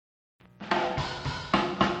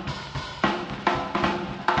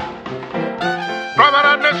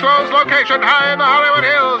location high in the Hollywood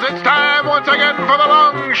Hills. It's time once again for the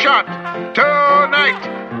long shot. Tonight,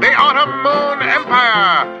 the Autumn Moon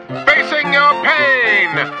Empire, facing your pain,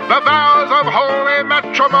 the vows of holy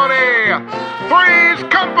matrimony, Three's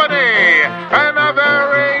Company, and a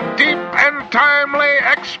very deep and timely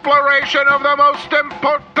exploration of the most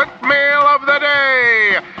important meal of the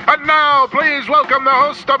day. And now, please welcome the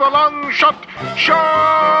host of the long shot,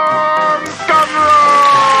 Sean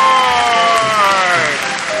Conroy.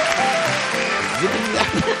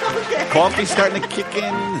 Coffee starting to kick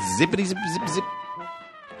in. Zippity zip zip zip.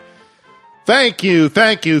 Thank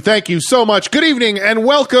you so much. Good evening and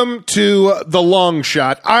welcome to The Long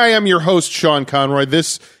Shot. I am your host, Sean Conroy.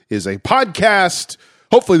 This is a podcast.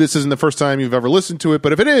 Hopefully this isn't the first time you've ever listened to it,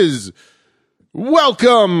 but if it is,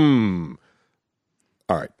 welcome.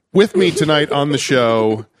 All right. With me tonight on the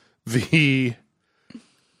show, the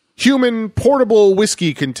human portable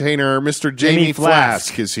whiskey container, Mr. Jamie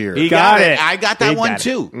Flask is here. He got it. I got that one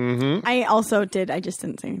too. Mm-hmm. I also did. I just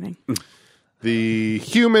didn't say anything. The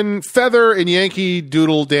human feather in Yankee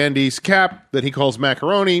Doodle Dandy's cap that he calls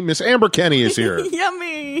macaroni, Miss Amber Kenny is here.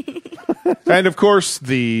 Yummy. And, of course,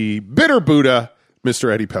 the bitter Buddha,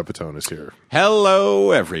 Mr. Eddie Pepitone is here.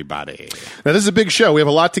 Hello, everybody. Now, this is a big show. We have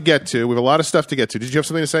a lot to get to. We have a lot of stuff to get to. Did you have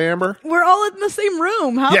something to say, Amber? We're all in the same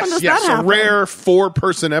room. How often does that happen? A rare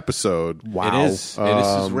 4-person episode. Wow. It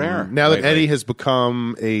is rare. Now that Eddie has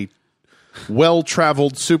become a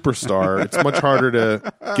well-traveled superstar, it's much harder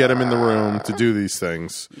to get him in the room to do these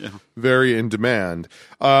things. Yeah. Very in demand.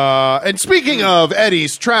 And speaking of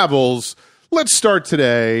Eddie's travels, let's start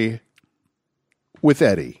today with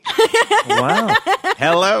Eddie. Wow.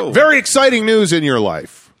 Hello. Very exciting news in your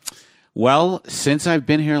life. Well, since I've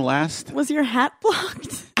been here last, Was your hat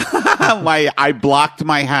blocked? I blocked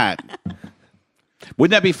my hat.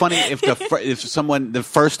 Wouldn't that be funny if someone the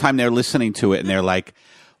first time they're listening to it and they're like,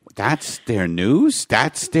 that's their news?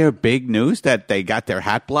 That's their big news that they got their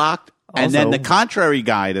hat blocked? And then the contrary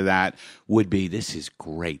guy to that would be, this is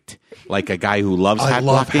great. Like a guy who loves hat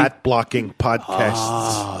blocking. hat blocking podcasts.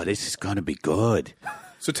 Oh, this is going to be good.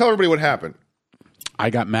 So tell everybody what happened. I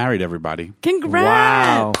got married, everybody. Congrats.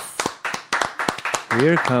 Wow.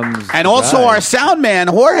 Here comes And also our sound man,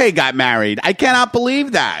 Jorge, got married. I cannot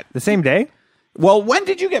believe that. the same day. Well, when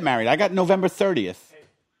did you get married? I got November 30th.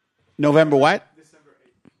 November what?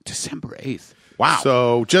 December 8th. Wow.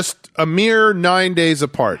 So just a mere 9 days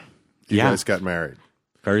apart, you guys got married.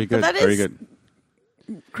 Very good. That Very is good.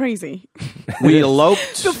 Crazy. We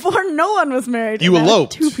eloped. Before no one was married. You and now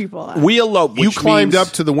eloped. 2 people are. We eloped. You which climbed means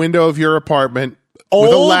up to the window of your apartment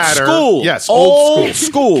with a old ladder. school. Yes, old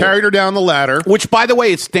school. Carried her down the ladder. Which, by the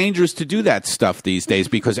way, it's dangerous to do that stuff these days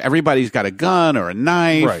because everybody's got a gun or a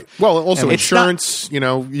knife. Right. Well, also And it's insurance,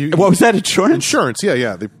 What was that, insurance? Insurance,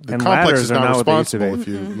 yeah. The And complex ladders is are not not what they used to responsible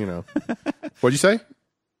if you know. What'd you say?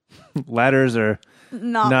 Ladders are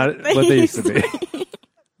Not what they used to be.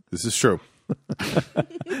 This is true.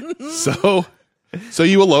 So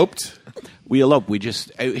you eloped. We eloped. We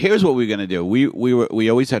just here's what we're going to do. We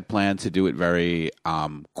always had plans to do it very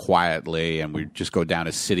quietly, and we just go down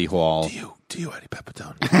to City Hall. Do you, Eddie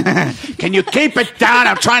Pepitone? Can you keep it down?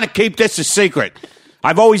 I'm trying to keep this a secret.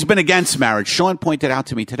 I've always been against marriage. Sean pointed out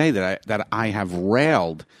to me today that I have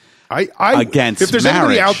railed against if there's marriage.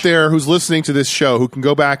 anybody out there who's listening to this show who can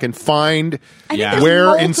go back and find Yeah.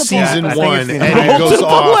 where in multiple. season I think 1 it's in Eddie goes multiple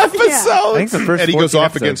off. episodes. I think the first Eddie goes 14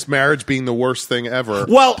 off episodes. against marriage being the worst thing ever.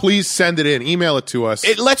 Well- please send it in. Email it to us.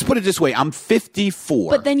 Let's put it this way. I'm 54.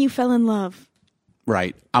 But then you fell in love.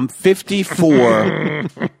 Right. I'm 54.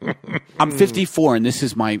 I'm 54, and this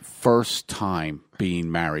is my first time being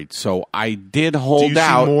married. So I did Do hold you see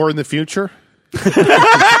out. more in the future?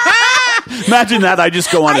 Imagine that. I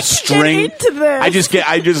just go on a string. Get into this.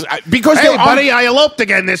 Because Hey, there are, buddy, I eloped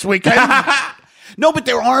again this weekend. no, but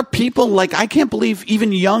there are people like, I can't believe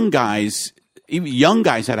even young guys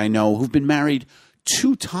that I know who've been married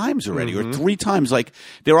 2 times already or 3 times. Like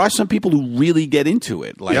there are some people who really get into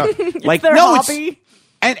it. Like, like Their no, hobby.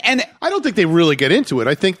 and I don't think they really get into it.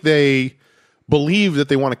 I think they believe that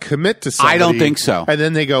they want to commit to somebody. I don't think so. And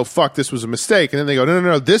then they go, fuck, this was a mistake. And then they go,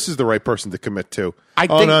 no, this is the right person to commit to.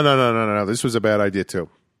 No, this was a bad idea too.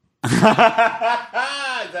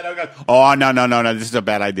 Oh, no, this is a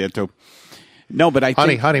bad idea too. No, but I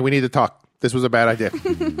think, Honey, we need to talk. This was a bad idea.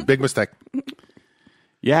 Big mistake.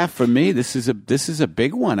 yeah, for me, this is a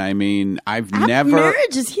big one. I mean, I've never,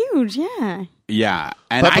 Marriage is huge, yeah. yeah,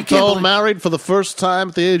 and I can't believe, married for the first time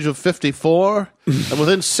at the age of 54, and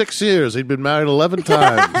within 6 years, he'd been married 11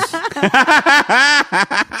 times.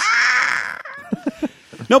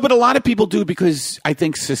 no, but a lot of people do because I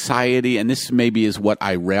think society, and this maybe is what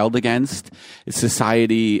I railed against, is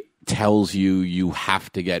society tells you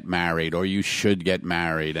have to get married or you should get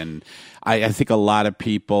married. And I think a lot of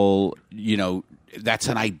people, that's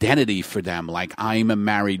an identity for them. Like, I'm a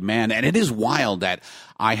married man. And it is wild that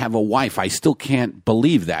I have a wife. I still can't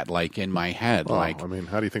believe that, like, in my head. Oh, like, I mean,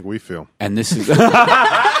 how do you think we feel? and this is...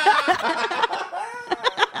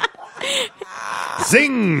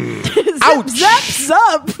 Zing! Ouch! Zap,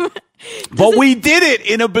 zap. But we did it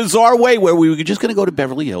in a bizarre way where we were just going to go to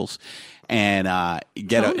Beverly Hills and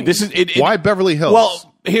get a... This is Why Beverly Hills?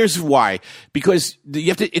 Well, here's why. Because you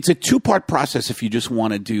have to. It's a two-part process if you just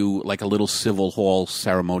want to do like a little civil hall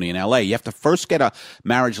ceremony in L.A. You have to first get a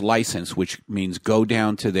marriage license, which means go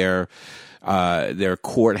down to their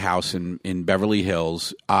courthouse in Beverly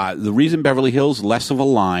Hills. The reason Beverly Hills, less of a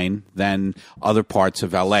line than other parts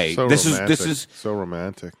of L.A. So This romantic. is so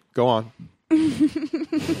romantic. Go on.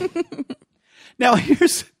 now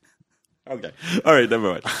here's. Okay. All right. Never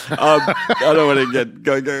mind. I don't want to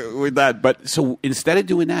go with that. But so instead of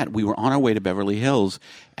doing that, we were on our way to Beverly Hills,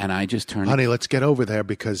 and I just turned. Honey, let's get over there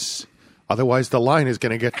because otherwise the line is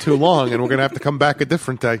going to get too long and we're going to have to come back a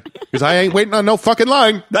different day because I ain't waiting on no fucking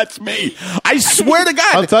line. That's me. I swear to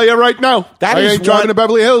God. I'll tell you right now. That I is ain't driving to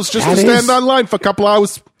Beverly Hills just to that stand is- on line for a couple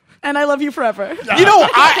hours. And I love you forever.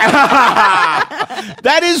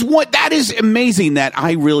 That is amazing that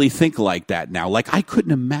I really think like that now. Like, I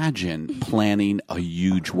couldn't imagine planning a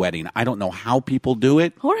huge wedding. I don't know how people do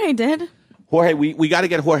it. Jorge did. Jorge, we got to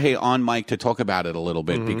get Jorge on mic to talk about it a little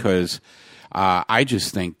bit because I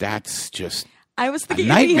just think that's just I was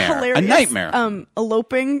thinking A it'd be nightmare. hilarious. A nightmare.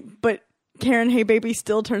 Eloping, but Karen Hey Baby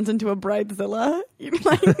still turns into a bridezilla.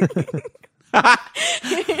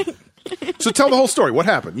 So tell the whole story. What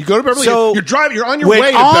happened? You go to Beverly So, Hills. You're driving. You're on your we're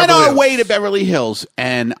way to on Beverly our Hills. way to Beverly Hills,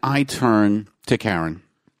 and I turn to Karen.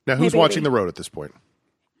 Now, who's Hey, watching baby. the road at this point?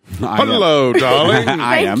 I am. Hello, darling.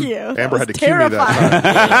 I am. Thank you. Amber had to cue me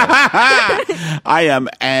that time. I am,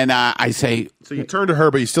 and I say, So you turn to her,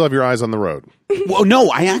 but you still have your eyes on the road. well, no,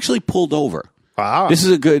 I actually pulled over. Ah.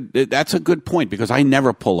 That's a good point because I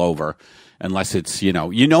never pull over unless it's, you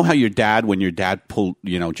know how your dad, when your dad pulled,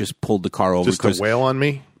 just pulled the car over. Just to because wail on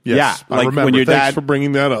me? Yes, Yeah, I like remember. when your Thanks dad- for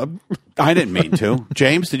bringing that up. I didn't mean to.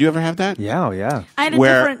 James, did you ever have that? Yeah, oh, yeah. I had a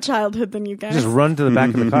Where- different childhood than you guys. Just run to the back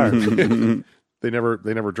of the car. They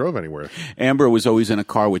never drove anywhere. Amber was always in a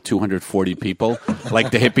car with 240 people, like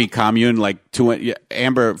the hippie commune.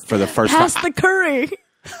 Amber, for the first Pass time. the curry.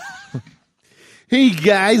 Hey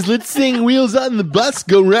guys, let's sing "Wheels on the Bus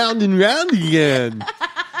Go Round and Round Again."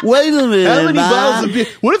 Wait a minute. How many bottles of beer?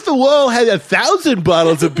 What if the wall had 1,000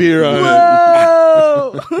 bottles of beer on it?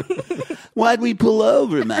 Whoa! Why'd we pull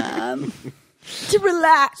over, man? To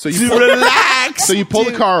relax. So you Relax. So you pull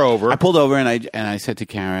the car over. I pulled over and I said to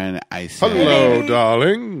Karen, I said, Hello,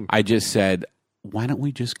 darling. I just said, why don't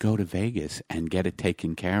we just go to Vegas and get it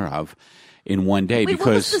taken care of in one day? Wait, what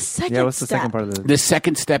was because the second Yeah, what's the step? second part of the... the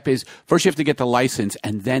second step is first you have to get the license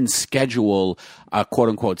and then schedule a quote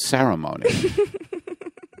unquote ceremony.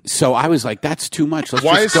 So I was like, that's too much. Let's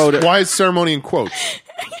Why just go to. why is ceremony in quotes?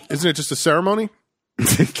 Isn't it just a ceremony?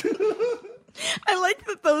 I like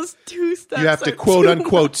that those two steps. You have to are quote too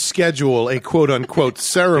unquote schedule a quote unquote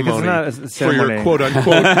ceremony not a for ceremony. your quote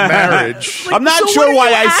unquote marriage. I'm not So what sure are why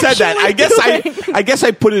you I said that. actually I guess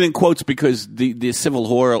I put it in quotes because the civil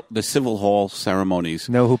hall ceremonies.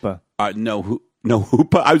 No hoopa. No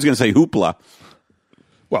hoopla. I was going to say hoopla.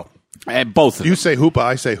 Well, Both of you them. say hoopla,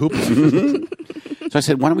 I say hoopla. So I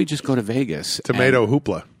said, why don't we just go to Vegas? Tomato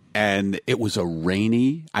hoopla. And it was a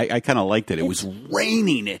rainy. I kind of liked it. It was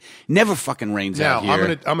raining. It never fucking rains Now out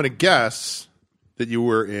here. I'm gonna guess that you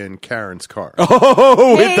were in Karen's car.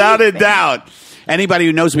 Oh, without a doubt. Anybody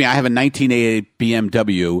who knows me, I have a 1988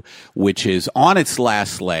 BMW, which is on its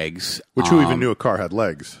last legs. Which who even knew a car had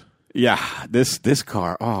legs? Yeah, this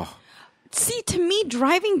car. Oh, See, to me,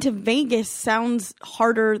 driving to Vegas sounds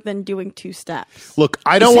harder than doing two steps. Look,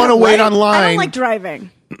 I don't want to wait I online. don't like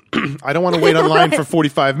driving. I don't want to wait online for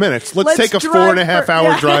 45 minutes. Let's take a drive 4.5 for- hour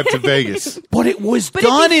yeah. drive to Vegas. but it was But it'd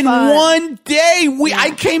done be in fun. one day.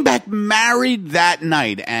 I came back married that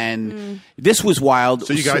night, and this was wild.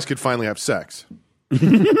 So you guys could finally have sex. Well,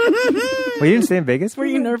 you didn't stay in Vegas? Were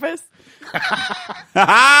you nervous?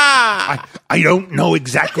 I don't know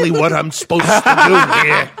exactly what I'm supposed to do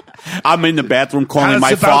here. I'm in the bathroom calling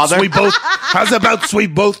my father. How's about we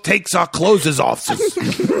both takes our clothes off?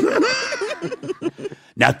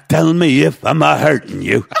 Now tell me if I'm hurting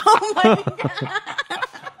you.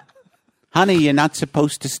 Honey, you're not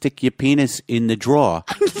supposed to stick your penis in the drawer.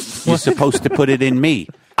 You're supposed to put it in me.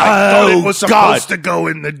 to go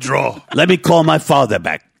in the drawer. Let me call my father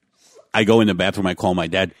back. I go in the bathroom. I call my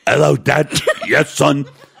dad. Hello, Dad. Yes, son.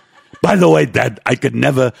 By the way, Dad, I could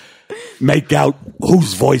never make out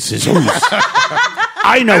whose voice is whose.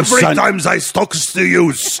 I know, Every son. time I talks to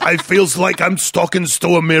you, I feels like I'm talking to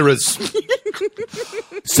a mirrors.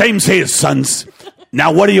 Same's here, sons.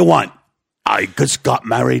 Now, what do you want? I just got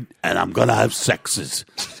married, and I'm gonna have sexes.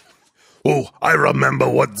 Oh, I remember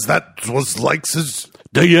what that was like. Says,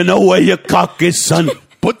 Do you know where your cock is, son?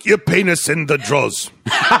 put your penis in the drawers.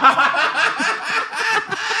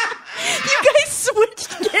 You guys switched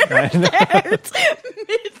characters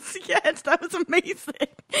mid-sketch. That was amazing.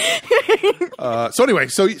 So anyway,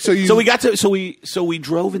 so we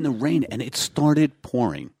drove in the rain, and it started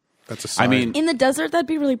pouring. That's a sign. I mean, In the desert, that'd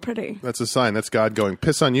be really pretty. that's a sign. That's God going,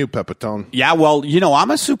 piss on you, Pepitone. yeah, well,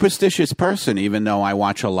 I'm a superstitious person, even though I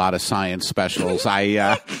watch a lot of science specials.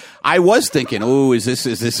 I was thinking, oh, is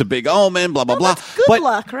this a big omen? Blah blah blah. Good But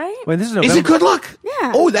luck, right? Wait, this is is it good luck?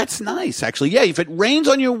 Yeah. Oh, that's nice, actually. Yeah, if it rains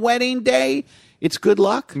on your wedding day, it's good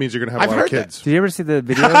luck. It means you're going to have I've a lot of heard kids. Did you ever see the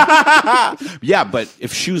video? Yeah, but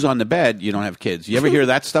if shoes on the bed, you don't have kids. You ever hear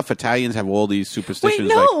that stuff? Italians have all these superstitions.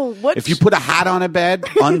 Wait, no. Like, if you put a hat on a bed,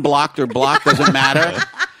 unblocked or blocked, doesn't matter.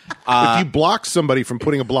 If you block somebody from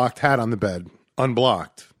putting a blocked hat on the bed,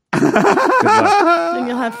 unblocked. Then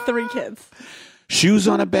you'll have 3 kids. Shoes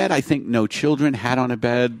on a bed, I think no children. Hat on a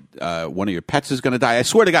bed, one of your pets is going to die. I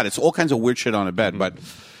swear to God, it's all kinds of weird shit on a bed. But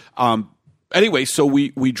anyway, so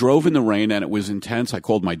we drove in the rain, and it was intense. I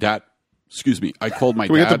called my dad. Excuse me. I called my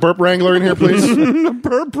Can we dad. get the burp wrangler in here, please? The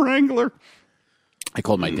burp wrangler. I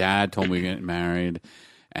called my dad, told me we were getting married.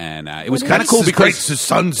 And it was kind of cool because his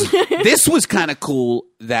sons. this was kind of cool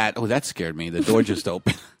that, that scared me. The door just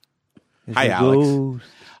opened. Hi, Alex.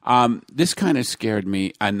 This kind of scared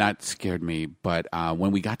me. Not scared me, but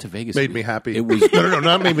when we got to Vegas, Made me happy. It was no,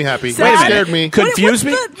 not made me happy. Sad. Scared me. confused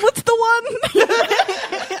me. What's the one?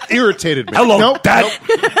 Irritated me. Hello, Nope, Dad.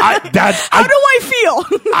 nope. Dad, How do I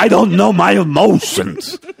feel? I don't know my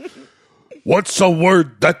emotions. What's a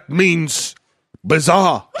word that means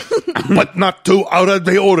bizarre, but not too out of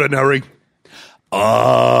the ordinary?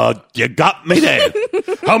 You got me there.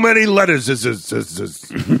 How many letters is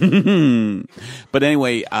this? But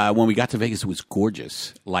anyway, when we got to Vegas, it was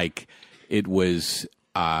gorgeous. Like, it was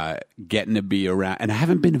getting to be around. And I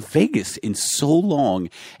haven't been to Vegas in so long.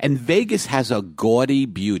 And Vegas has a gaudy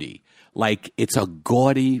beauty. Like, it's a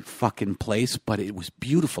gaudy fucking place, but it was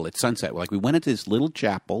beautiful at sunset. Like, we went into this little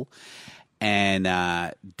chapel and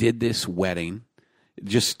did this wedding.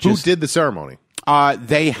 Who did the ceremony?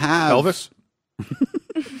 They have... Elvis?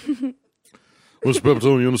 Mr.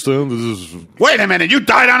 Pepitone, you understand? This is... Wait a minute, you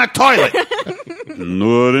died on a toilet.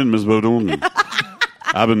 No, I didn't, Miss Bowden.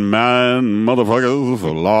 I've been marrying motherfuckers for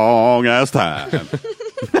a long ass time.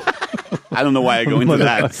 I don't know why I go into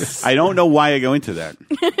that. I don't know why I go into that.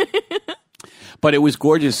 But it was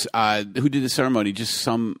gorgeous. Who did the ceremony? Just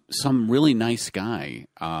some really nice guy.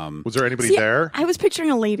 Was there anybody there? I was picturing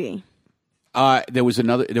a lady. There was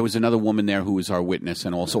another woman there who was our witness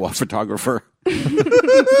and also our photographer.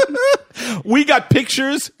 We got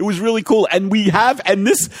pictures. It was really cool, and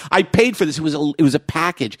I paid for this. It was a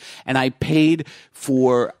package, and I paid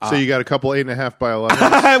for. So you got a couple 8.5 by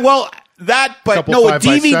 11. Well, that, but Couple no, a 5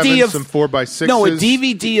 by DVD 7s, of some 4 by 6s. No, a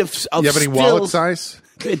DVD of You have any stills. wallet size?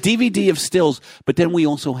 A DVD of stills, but then we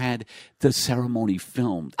also had the ceremony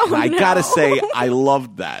filmed. Oh, and I gotta say, I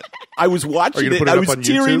loved that. I was watching gonna it. put it I up was on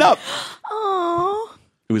tearing YouTube? up. Oh,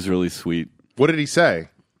 It was really sweet. What did he say?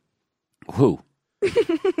 Who?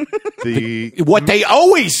 The What they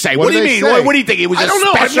always say. What do you mean? What do you think? It was I a don't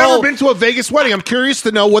know. I've special? never been to a Vegas wedding. I'm curious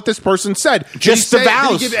to know what this person said. Just the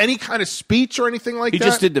vows. Did he give any kind of speech or anything like He that?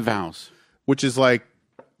 just did the vows. Which is like,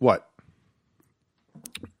 what?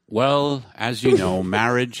 Well, as you know,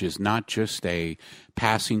 marriage is not just a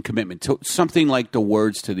passing commitment. Something like the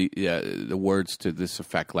words to this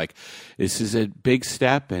effect, like this is a big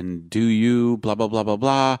step, and do you blah blah blah blah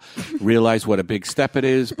blah realize what a big step it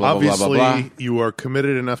is? Blah Obviously, blah blah blah blah. you are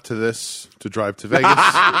committed enough to this to drive to Vegas,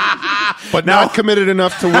 but not committed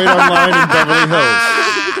enough to wait online in Beverly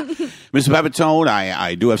Hills. Mr. Pepitone,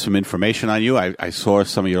 I do have some information on you. I saw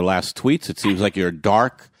some of your last tweets. It seems like you're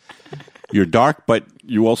dark. You're dark, but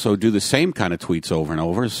you also do the same kind of tweets over and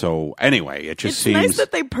over. So anyway, it just it's seems nice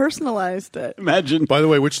that they personalized it. Imagine. By the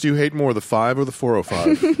way, which do you hate more, the 5 or the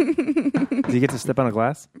 405? Do you get to step on a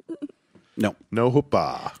glass? No. No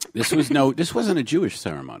hoopah. This wasn't a Jewish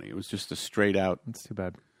ceremony. It was just a straight out That's too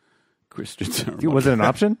bad. Christian ceremony. Was it an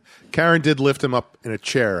option? Karen did lift him up in a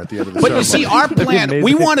chair at the end of the But ceremony. you see, our plan, Amazing.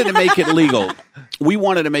 we wanted to make it legal. We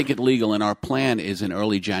wanted to make it legal, and our plan is in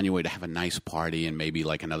early January to have a nice party and maybe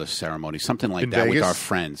like another ceremony, something like In that with Vegas? our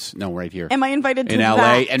friends. No, right here. Am I invited to in LA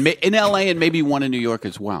that? and in LA and maybe one in New York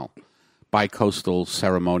as well. bi-coastal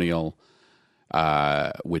ceremonial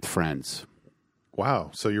with friends.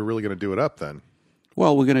 Wow. So you're really going to do it up then?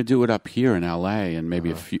 Well, we're going to do it up here in L.A. and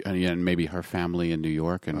maybe and maybe her family in New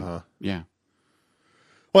York, and yeah.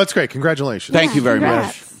 Well, that's great. Congratulations. Thank you very Congrats.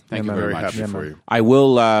 much. Thank you Very very much. happy for you. I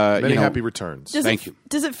will. Many happy returns. Thank you.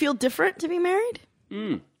 Does it feel different to be married?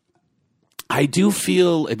 I do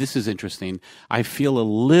feel, this is interesting, I feel a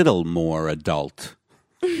little more adult.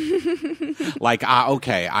 Like,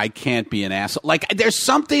 okay, I can't be an asshole. Like, there's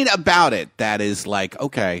something about it that is like,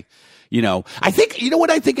 okay, I think, what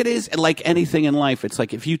I think it is? Like anything in life, it's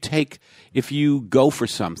like if you go for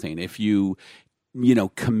something, if you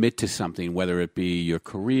commit to something, whether it be your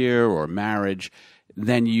career or marriage,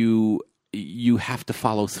 then you have to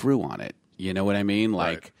follow through on it. You know what I mean?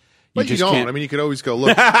 Like, Right. But you just don't. can't. I mean, you could always go,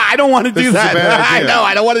 look, I don't want to do is a that. bad idea. I know.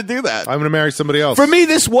 I don't want to do that. I'm going to marry somebody else. For me,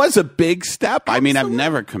 this was a big step. I mean, I've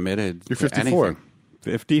never committed. You're to 54. anything.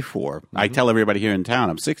 54. I tell everybody here in town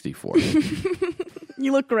I'm 64.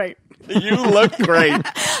 You look great. You look great.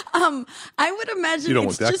 I would imagine You don't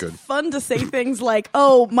it's look that just good. fun to say things like,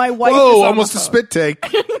 "Oh, my wife." is Whoa, on almost the a phone." spit take.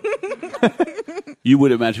 You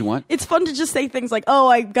would imagine what? It's fun to just say things like, "Oh,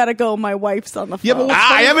 I gotta go. My wife's on the phone." Yeah, but what's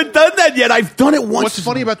I haven't done that yet. I've done it once. What's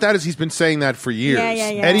funny about that is he's been saying that for years.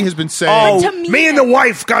 Yeah. Eddie has been saying, But to me, me and the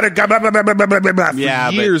wife got to go blah, blah, blah, blah, blah, blah, blah, for Yeah,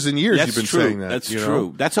 but years and years that's you've been true. saying that. That's you know?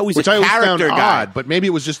 true. That's always Which a I always found character guy. odd, but maybe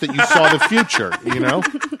it was just that you saw the future,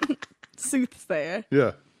 soothsayer.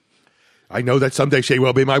 Yeah. I know that someday she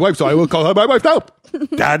will be my wife, so I will call her my wife now.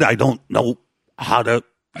 Dad, I don't know how to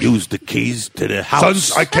use the keys to the house.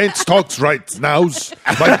 Sons, I can't talk right now.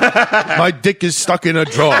 My dick is stuck in a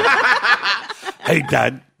drawer. Hey,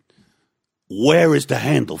 Dad, where is the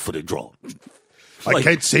handle for the drawer? I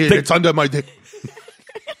can't see it. It's under my dick.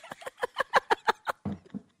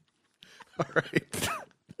 All right.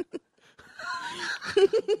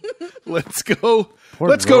 Let's go.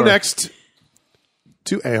 Let's go Laura. next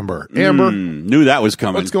to Amber. Amber, Knew that was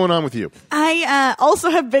coming. what's going on with you? I also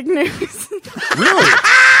have big news. Really?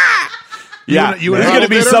 Yeah, you and it's a going to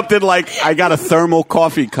be bitter? something like I got a thermal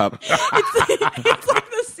coffee cup. It's like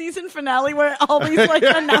the season finale where all these like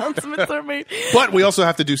announcements are made. But we also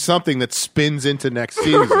have to do something that spins into next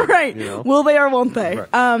season. Right. Will they or won't they?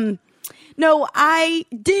 Right. No, I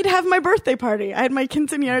did have my birthday party. I had my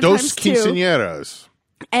quinceañera Dos times 2. quinceañeras.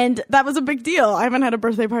 And that was a big deal. I haven't had a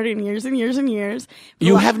birthday party in years and years and years.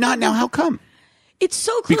 You have not now. How come? It's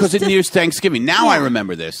so close Because it's to near Thanksgiving. Now I Yeah.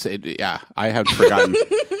 remember this. I had forgotten.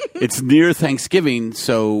 It's near Thanksgiving,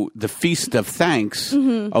 so the Feast of Thanks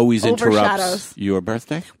always interrupts Overshadows. your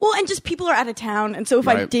birthday. Well, and just people are out of town, and so if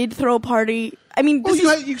I Right. did throw a party, I mean, Well, this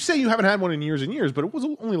is, you say you haven't had one in years and years, but it was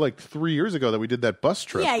only like 3 years ago that we did that bus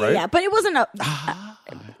trip, right? yeah, but it wasn't a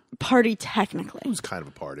party technically. It was kind of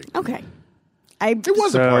a party. Okay, It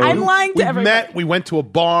was a So- party. I'm lying to we everybody. met. We went to a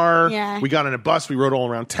bar. Yeah. We got on a bus. We rode all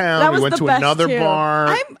around town. that we was went the to best another too. bar.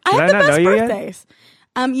 I Did had I the not best know you yet? birthdays.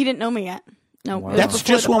 You didn't know me yet. No, it was That's before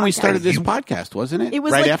just the when we podcast. started this podcast, wasn't it? It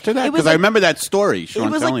was right like- after that? it was Because I like- remember that story. Sean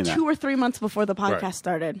It was telling like that. 2 or 3 months before the podcast Right.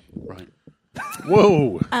 started. Right.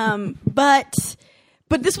 Whoa.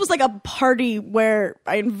 But this was like a party where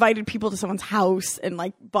I invited people to someone's house and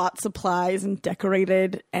like bought supplies and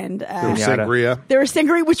decorated and Sangria. there was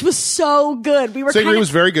sangria, which was so good. We were Sangria kind was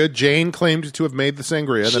of, very good. Jane claimed to have made the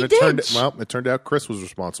sangria. She Then it did. turned out Chris was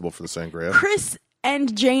responsible for the sangria. Chris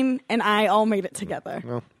and Jane and I all made it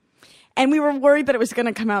together. And we were worried that it was going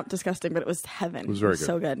to come out disgusting, but it was heaven. It was very good.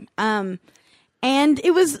 So good. And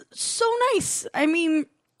it was so nice. I mean,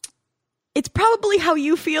 it's probably how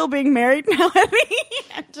you feel being married now, Eddie.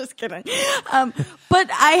 I'm just kidding. But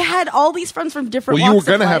I had all these friends from different Well, you were walks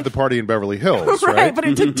of going to have life. the party in Beverly Hills, right, right? but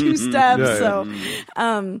it took 2 steps.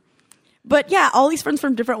 Yeah. But yeah, all these friends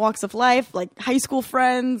from different walks of life, like high school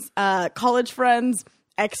friends, college friends,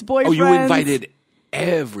 ex-boyfriends. Oh, you invited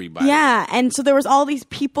everybody. Yeah, and so there was all these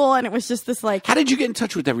people, and it was just this like. How did you get in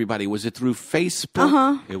touch with everybody? Was it through Facebook?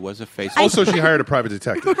 Uh-huh. It was a Facebook. Also, she hired a private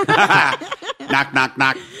detective. Knock, knock,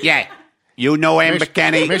 knock. Yeah. You know Amber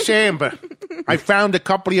Kenny. Miss Amber, I found a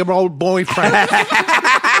couple of your old boyfriends.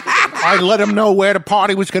 I let them know where the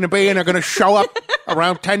party was going to be, and they're going to show up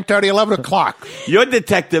around 10:30, 11 o'clock. Your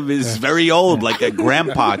detective is very old, like a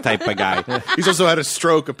grandpa type of guy. He's also had a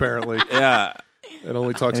stroke, apparently. Yeah. It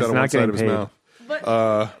only talks He's out of not one side of his getting paid.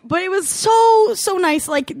 mouth. But it was so nice.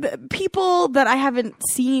 Like the people that I haven't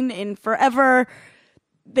seen in forever,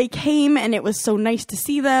 they came, and it was so nice to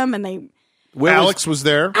see them, and they. Alex was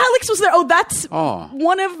there. Alex was there. Oh, that's Oh.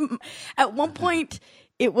 one of. At one point,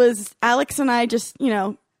 it was Alex and I just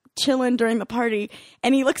chilling during the party,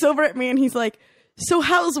 and he looks over at me and he's like, "So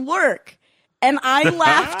how's work?" And I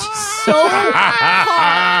laughed so hard.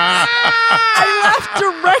 I laughed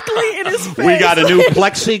directly in his face. We got a new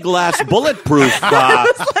plexiglass bulletproof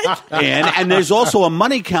and there's also a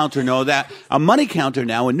money counter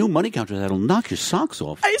now, a new money counter that'll knock your socks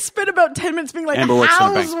off. I spent about 10 minutes being like, Amber works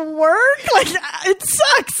in the how's work? Like, it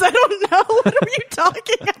sucks. I don't know. What are you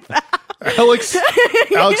talking about? Alex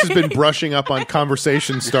has been brushing up on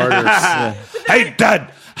conversation starters. Hey,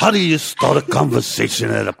 Dad, how do you start a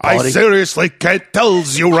conversation at a party? I seriously can't tell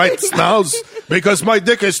you right now because my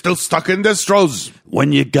dick is still stuck in the straws.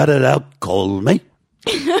 When you got it out, call me.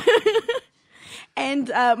 And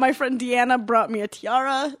my friend Deanna brought me a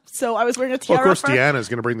tiara, so I was wearing a Well, tiara. of course, Deanna is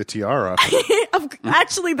going to bring the tiara.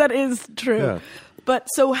 Actually, that is true. Yeah. But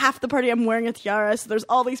so half the party I'm wearing a tiara, so there's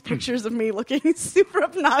all these pictures of me looking super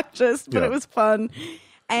obnoxious, but Yeah. it was fun.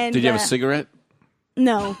 And Did you have a cigarette?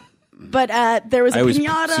 No. But there was a I always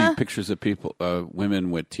piñata. see pictures of people,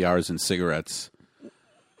 women with tiaras and cigarettes.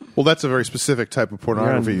 Well, that's a very specific type of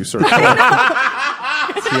pornography you search for.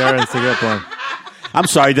 Tiara and cigarette porn. I'm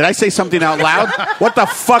sorry, did I say something out loud? What the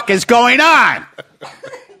fuck is going on?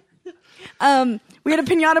 We had a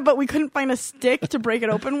piñata, but we couldn't find a stick to break it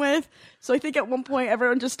open with. So I think at one point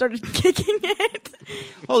everyone just started kicking it.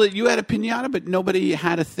 Oh, you had a piñata, but nobody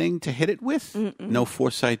had a thing to hit it with? No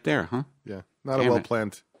foresight there, huh? Yeah, not Damn a it.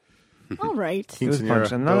 well-planned. All right. It was Quinceañera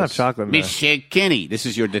punch and not enough dose. chocolate in there. Mr. Kenny, this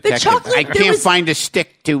is your detective. chocolate- I there can't was- find a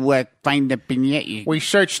stick to find the piñata. We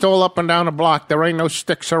searched all up and down the block. There ain't no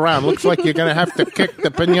sticks around. Looks like you're going to have to kick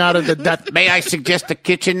the piñata to death. May I suggest a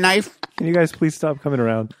kitchen knife? Can you guys please stop coming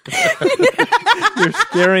around? You're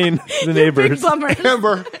scaring the Big neighbors. bummer.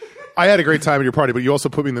 Amber, I had a great time at your party, but you also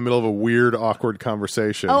put me in the middle of a weird, awkward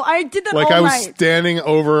conversation. Oh, I did that like all I was night. standing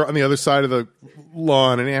over on the other side of the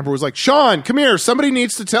lawn, and Amber was like, "Sean, come here. Somebody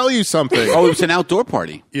needs to tell you something." Oh, it was an outdoor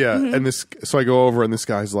party. Yeah, and so I go over, and this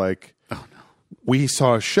guy's like, "Oh no, we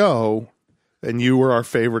saw a show, and you were our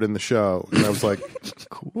favorite in the show." And I was like,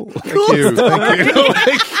 "Cool, thank you."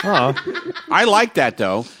 I like that,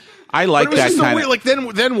 though. I like But it was that just so kind weird. of... Like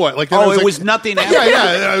then what? Like then I Oh, was it like, was nothing after.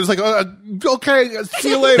 yeah. I was like, okay,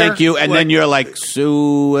 see you later. Thank you. And then you're like,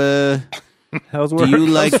 so, How's do work? you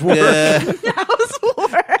like How's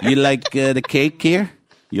work? you like the cake here?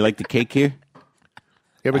 You like the cake here?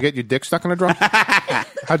 You ever get your dick stuck in a drum?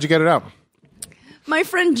 How'd you get it out? My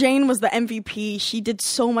friend Jane was the MVP. She did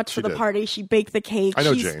so much for the did. party. She baked the cake. I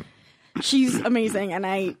know Jane. She's amazing, and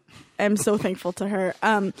I am so thankful to her.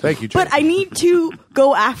 Thank you, Jane. But I need to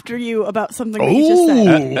go after you about something that Ooh, you just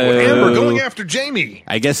said. Amber going after Jamie.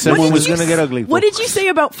 I guess Someone someone was was... going to get ugly. What did you say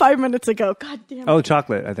about 5 minutes ago? God damn it. Oh,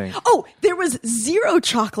 chocolate, I think. Oh, there was 0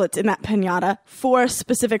 chocolates in that piñata for a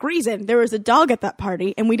specific reason. There was a dog at that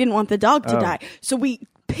party, and we didn't want the dog to die. So we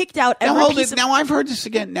picked out Now, every hold piece it. of... Now, I've heard this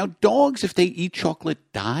again. Now, dogs, if they eat chocolate,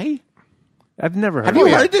 die? I've never heard Have of you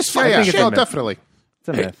it. heard this? I think it's a myth. definitely. It's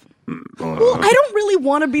a myth. Well, I don't really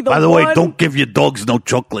want to be the By the one... way, don't give your dogs no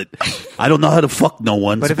chocolate. I don't know how to fuck no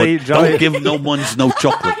ones, But but, if they eat Jolly- don't give no ones no I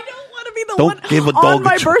chocolate. don't want to be the Don't one give a on dog a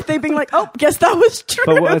my cho- birthday being like, oh, guess that was true.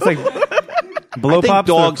 But it's like blow I think pops.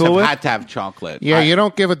 dogs they're cool have with? had to have chocolate. Yeah, you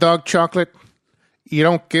don't give a dog chocolate. You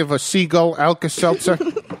don't give a seagull Alka-Seltzer.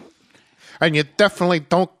 And you definitely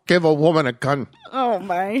don't give a woman a gun. Oh,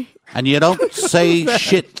 my. And you don't say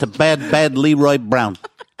shit to bad Leroy Brown.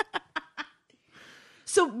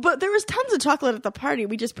 So, but there was tons of chocolate at the party.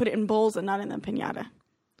 We just put it in bowls and not in the piñata.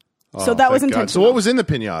 Oh, So that was thank God. intentional. So what was in the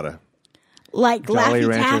piñata? Like Jolly Laffy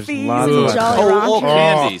Ranchers, Taffies lots and of Jolly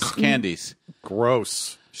Ranchers. Candies.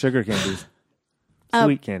 Gross. Sugar candies.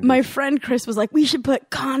 Sweet candies. My friend Chris was like, we should put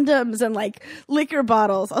condoms and like liquor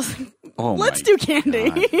bottles. I was like, Oh, let's my do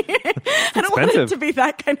candy. I don't want it expensive. to be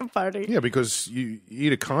that kind of party. Yeah, because you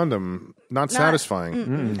eat a condom, not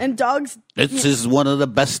satisfying. And dogs, This is one of the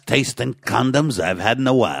best tasting condoms I've had in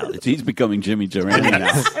a while. He's becoming Jimmy Durante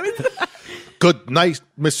now. I mean, Good night,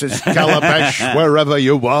 Mrs. Calabash, wherever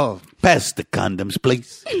you are. Pass the condoms,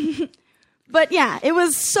 please. but yeah, it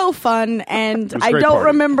was so fun. And was a I great don't party.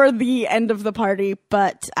 remember the end of the party,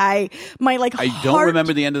 but my like I don't heart-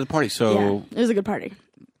 remember the end of the party, Yeah, so it was a good party.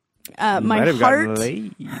 Might My have gotten heart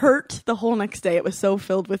laid. hurt the whole next day. It was so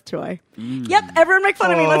filled with joy. Yep, everyone make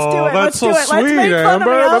fun of me. Let's do it. Oh, Let's that's do so it. Let's sweet, make fun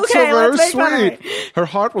Amber. of me. That's Okay, so very let's make fun of sweet. me. Her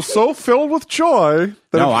heart was so filled with joy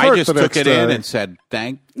that no, it I hurt just the took next it day. in and said,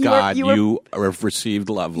 "Thank You God were- you have received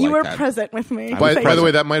love You like were that." present with me. By Thank the you.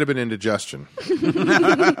 way, that might have been indigestion.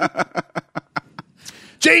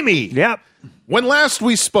 Jamie, Yep. when last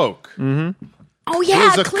we spoke, Oh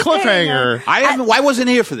yeah, it was a cliffhanger. I wasn't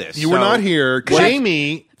here for this. You were not here.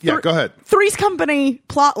 Jamie, yeah, go ahead. Three's Company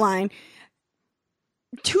plot line.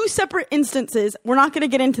 two separate instances. We're not going to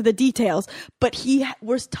get into the details, but he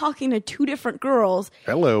was talking to two different girls.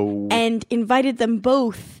 Hello. And invited them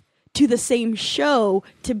both to the same show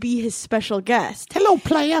to be his special guest. Hello,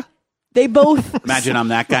 player. They both. Imagine I'm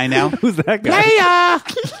that guy now. Who's that guy?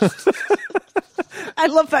 I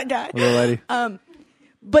love that guy. Little lady.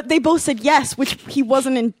 But they both said yes, which he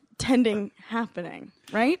wasn't intending happening,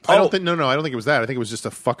 right? I don't think it was that. I think it was just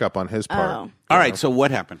a fuck up on his part. Oh. All right, so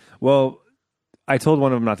what happened? Well, I told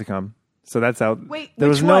one of them not to come, so that's out. Wait, there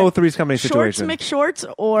was which no one? Three's Company situation. Shorts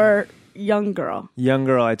McShorts or young girl? Young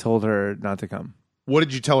girl, I told her not to come. What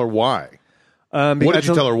did you tell her why? What What did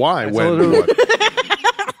you tell her why? When? told her-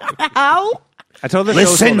 What? How? I told her the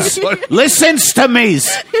show sold Listens, out. listens to me.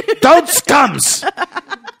 Don't scums.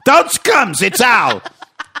 Don't scums. It's Al.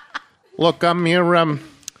 Look, I'm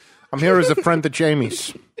here as a friend of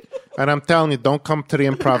Jamie's. And I'm telling you, don't come to the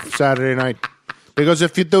Improv Saturday night. Because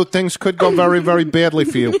if you do, things could go very, very badly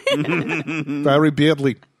for you. Very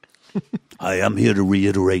badly. I am here to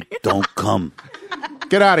reiterate, don't come.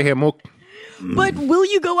 Get out of here, Mook. But will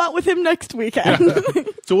you go out with him next weekend?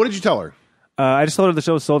 So what did you tell her? I just told her the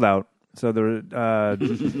show was sold out. So there were,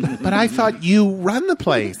 But I thought you run the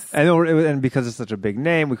place. and because it's such a big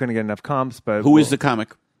name, we couldn't get enough comps. But Who is the comic?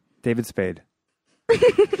 David Spade?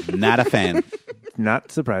 Not a fan.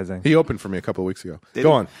 Not surprising. He opened for me a couple of weeks ago.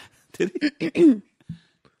 Go on. Did he?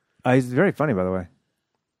 He's very funny, by the way.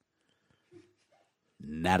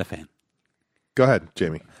 Not a fan. Go ahead,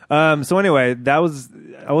 Jamie. So anyway, I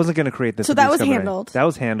wasn't going to create this. So with that Three's was Company. handled. That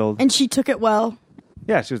was handled. And she took it well.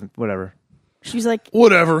 Yeah, she was whatever. She was like,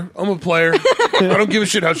 Whatever. I'm a player. I don't give a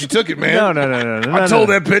shit how she took it, man. No. I told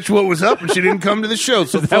that bitch what was up, and she didn't come to the show.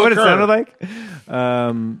 So Is that what it fuck her. sounded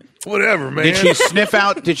like? Whatever, man. Did she sniff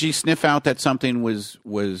out? Did she sniff out that something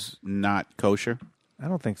was not kosher? I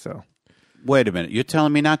don't think so. Wait a minute. You're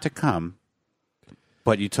telling me not to come,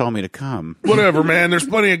 but you told me to come. Whatever, man. There's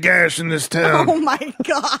plenty of gas in this town. oh my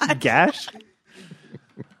God. Gash.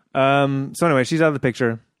 So anyway, she's out of the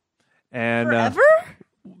picture, and Forever?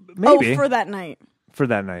 maybe Oh, for that night. for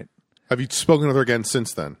that night. Have you spoken with her again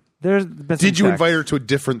since then? There's been some Did you text. invite her to a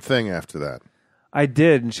different thing after that? I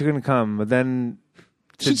did, and she couldn't come. But then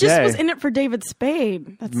She today, just was in it for David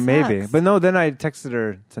Spade. That maybe. sucks. But no, then I texted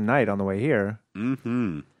her tonight on the way here yeah,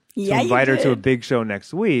 to you invite her to a did. big show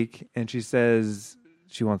next week, and she says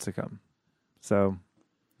she wants to come. So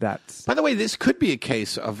that's By the way, this could be a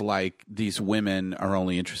case of like these women are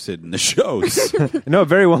only interested in the shows. no, it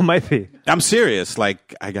very well might be. I'm serious.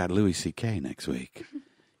 Like, I got Louis C.K. next week.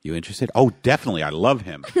 You interested? Oh, definitely. I love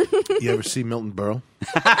him. You ever see Milton Berle?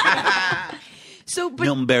 So, but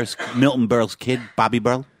Milton Berle's kid, Bobby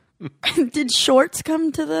Berle. did Shorts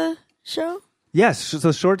come to the show? Yes.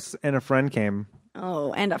 So Shorts and a friend came.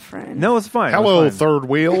 Oh, and a friend. No, it's fine. Hello, It's fine. third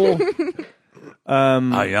wheel.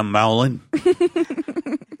 I am Madeline.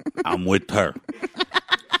 I'm with her.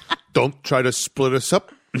 Don't try to split us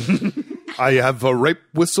up. I have a rape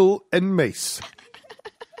whistle and mace.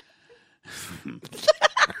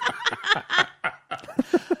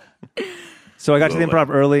 So I got to the Improv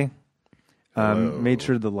early. Made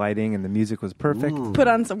sure the lighting and the music was perfect. Put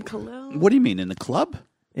on some cologne. What do you mean, in the club?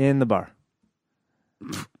 In the bar.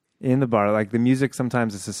 In the bar. Like the music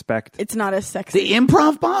sometimes is suspect. It's not as sexy. The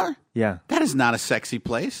Improv bar? Yeah. That is not a sexy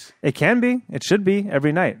place. It can be. It should be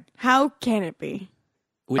every night. How can it be?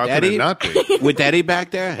 With How could Eddie? it not be? With Eddie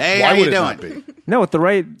back there? Hey, Why how would you it doing? not be? No, with the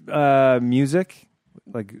right music.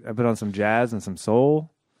 Like I put on some jazz and some soul.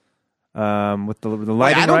 With the lighting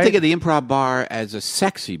Like, I don't right. think of the Improv bar as a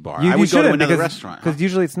sexy bar. I You would go to shouldn't, another because, restaurant. Because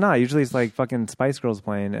usually it's not. Usually it's like fucking Spice Girls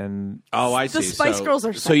playing, and Oh, I The see. Spice so, Girls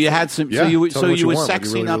are So you sexy. had some. Yeah, so you tell me what you you were want, what you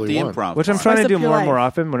sexing really, up really the want. Improv, which I'm bar. trying to Spice do up your more and more life.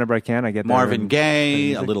 often. Whenever I can, I get there Marvin and- Gaye, a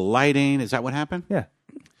music. little lighting. Is that what happened? Yeah.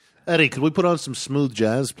 Eddie, could we put on some smooth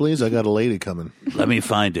jazz, please? I got a lady coming. Let me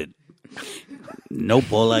find it.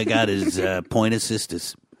 Nope. All I got is Pointer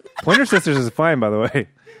Sisters. Pointer Sisters is fine, by the way.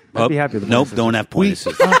 I'd be happy with the Nope. Pointer Don't Sisters. have Pointer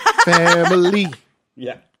Sisters. Family.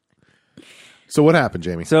 Yeah. So what happened,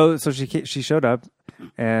 Jamie? So she showed up,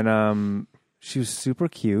 and she was super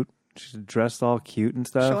cute. She was dressed all cute and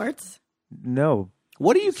stuff. Shorts? No,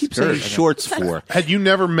 What do you keep saying shorts for? Had you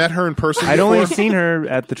never met her in person I'd before? only seen her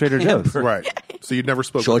at the Trader Joe's. Right. So you'd never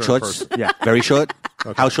spoken Short to her in shorts? person. Yeah. Very short?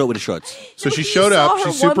 How short were the shorts? So she You showed saw up.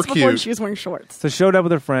 her She's super once before cute. She was wearing shorts. So she showed up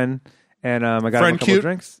with her friend, and I got him Friend a couple cute? of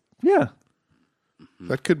drinks. Yeah,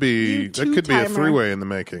 That could be You a two-timer. three-way in the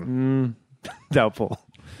making. doubtful.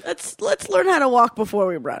 Let's learn how to walk before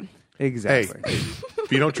we run. Hey, Exactly.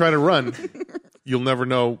 if you don't try to run, you'll never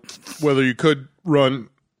know whether you could run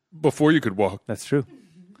before you could walk. That's true.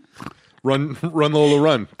 Run, Lola,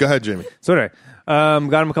 run. Go ahead, Jamie. So anyway,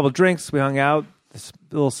 got him a couple of drinks. We hung out. This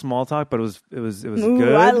little small talk, but it was Ooh,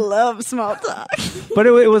 good. I love small talk. But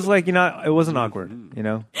it was like it wasn't awkward.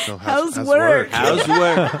 So How's work? How's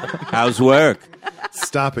work? How's work?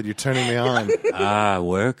 Stop it! You're turning me on.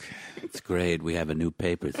 Work. It's great. We have a new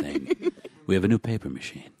paper thing. We have a new paper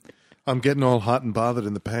machine. I'm getting all hot and bothered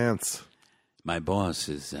in the pants. My boss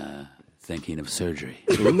is thinking of surgery.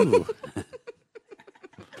 Ooh.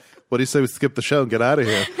 What do you say we skip the show and get out of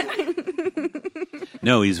here?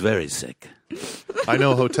 No, he's very sick. I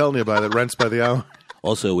know a hotel nearby that rents by the hour.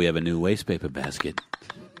 Also, we have a new waste paper basket.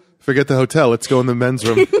 Forget the hotel. Let's go in the men's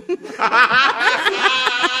room.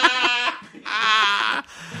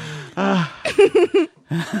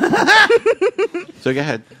 So go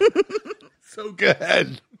ahead. So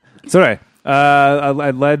good. So anyway,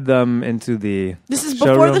 I led them into the. This is before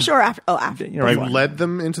showroom. the show or after? Oh, after. You know, You led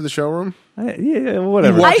them into the showroom? yeah, You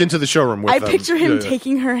whatever. walked into the showroom with I them. picture him Yeah, yeah.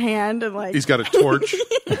 taking her hand and like. He's got a torch.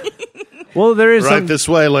 Well, there is Right this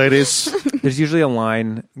way, ladies. there's usually a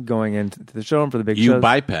line going into the showroom for the big You shows.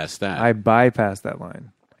 bypassed that. I bypassed that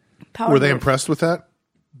line. power Were they move. impressed with that?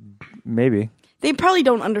 Maybe. They probably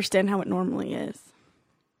don't understand how it normally is.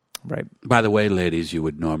 Right. By the way, ladies, you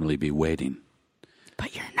would normally be waiting.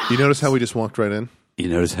 But you're not. You notice how we just walked right in? You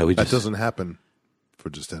notice how we That just... doesn't happen for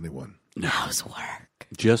just anyone. How's work?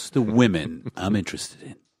 Just the women I'm interested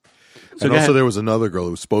in. So And go also, ahead. there was another girl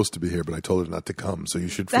who was supposed to be here, but I told her not to come. So you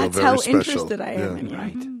should feel That's very how special. interested I am in you.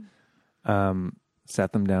 Right.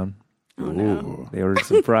 Sat them down. Oh, no. They ordered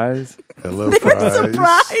some fries. Hello, fries.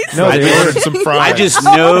 Surprise! No, I they just- ordered Some fries.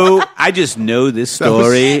 I just know this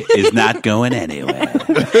story is not going anywhere. I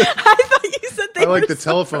thought you said they I like were the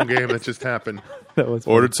telephone game that just happened. that was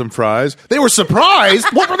funny. Ordered some fries. They were surprised.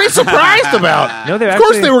 What were they surprised about? No, they Of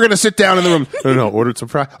course actually- they were going to sit down in the room. No, ordered some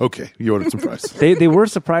fries. Okay, you ordered some fries. They were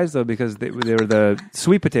surprised though because they were the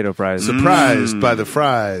sweet potato fries. Surprised by the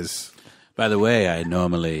fries. By the way, I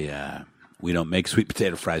normally... we don't make sweet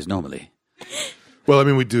potato fries normally. Well, I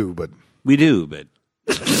mean, we do, but We do, but...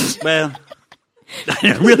 well...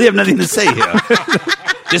 I really have nothing to say here.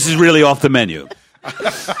 This is really off the menu.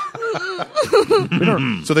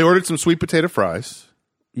 so they ordered some sweet potato fries.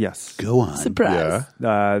 Yes. Go on. surprised.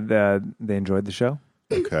 Yeah. They enjoyed the show.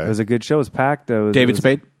 Okay. It was a good show. It was packed. David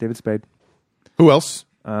Spade? David Spade. Who else?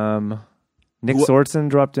 Nick Swartzen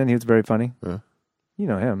dropped in. He was very funny. You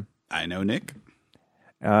know him. I know Nick.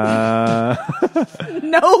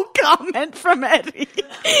 No comment from Eddie.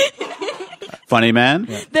 Funny man.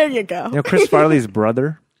 There you go. You know Chris Farley's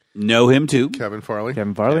brother, Know him too. Kevin Farley.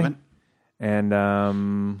 Kevin Farley, Kevin. and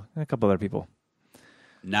a couple other people.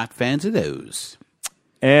 Not fans of those.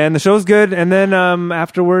 And the show's good. And then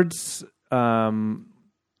afterwards,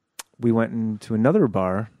 we went into another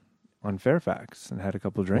bar on Fairfax and had a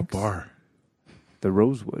couple drinks. What bar? The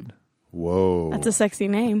Rosewood. Whoa. That's a sexy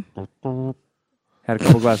name. Had a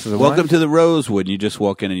couple glasses of Welcome wine. to the Rosewood. You just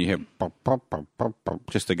walk in and you hear bop, bop, bop, bop, bop.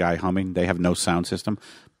 Just a guy humming. They have no sound system.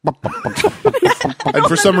 Bop, bop, bop, bop, bop, And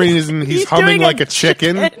for some reason, he's humming doing like a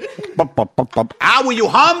chicken. bop, bop, bop, bop. Ah, will you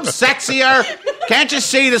hum sexier? Can't you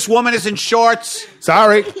see this woman is in shorts?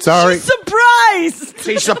 Sorry. Surprise!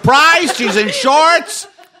 She's surprised. She's in shorts.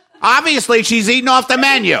 Obviously, she's eating off the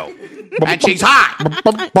menu. And she's hot.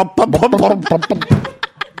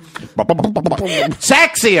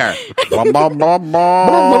 Sexier.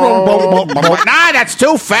 Nah, that's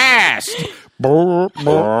too fast.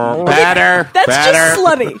 Better. That's better. just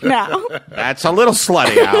slutty now. That's a little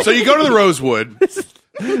slutty, Al. So you go to the Rosewood.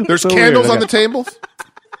 There's So candles weird, on the tables?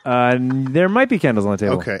 There might be candles on the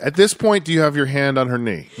table. Okay. At this point, do you have your hand on her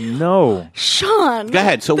knee? No. Sean. Go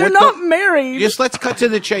ahead. So they're what not the- married. Just let's cut to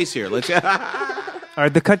the chase here. Let's All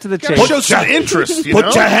right, the cut to the chase. Show some interest, you put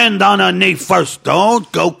know? your hand on her knee first. Don't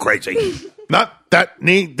go crazy. Not that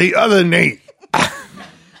knee, the other knee.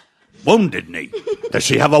 Wounded knee. Does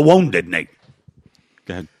she have a wounded knee?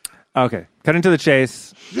 Go ahead. Okay, cut into the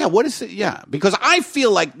chase. Yeah, what is it? Yeah, because I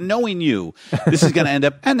feel like knowing you, this is going to end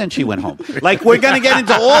up, and then she went home. Like, we're going to get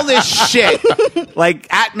into all this shit, like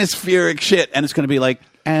atmospheric shit, and it's going to be like,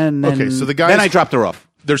 and then, Okay, so the guys- then I dropped her off.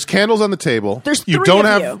 There's candles on the table. There's you three don't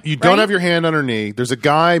of have you, don't right? have your hand on her knee. There's a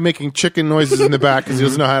guy making chicken noises in the back because he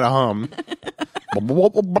doesn't know how to hum. And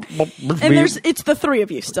it's the three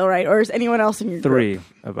of you still, right? Or is anyone else in your group? Three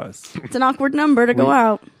of us. It's an awkward number to go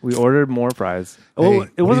out. We ordered more fries. Hey, Oh, what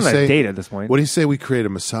it do wasn't you a say- date at this point. What do you say we create a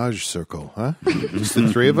massage circle, huh? Just the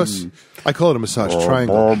three of us? I call it a massage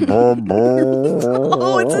triangle.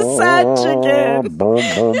 Oh, it's a sad chicken.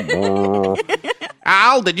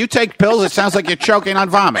 Al, did you take pills? It sounds like you're choking on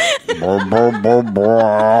vomit. Go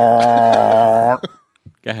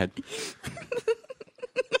ahead.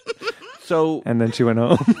 So, And then she went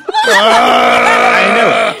home. I knew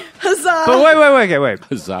it. Huzzah! But wait.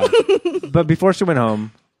 Huzzah. But before she went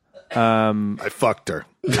home, I fucked her.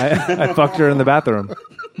 I fucked her in the bathroom.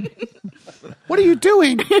 What are you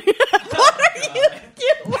doing? What are you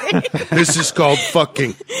doing? This is called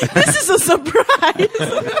fucking. This is a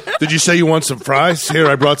surprise. Did you say you want some fries? Here,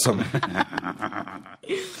 I brought some.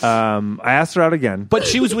 I asked her out again. But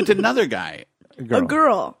she was with another guy. A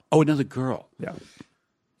girl. Oh, another girl. Yeah.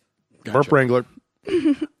 Burp Wrangler.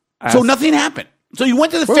 So nothing happened. So you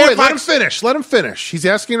went to the Wait, let him Fairfax. finish. Let him finish. He's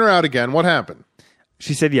asking her out again. What happened?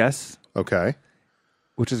 She said yes, Okay.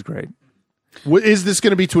 which is great. Is this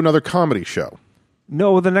going to be to another comedy show?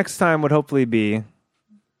 No, the next time would hopefully be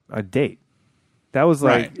a date. That was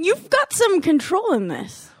like, Right. You've got some control in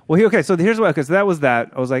this. well, okay, so here's what, because that was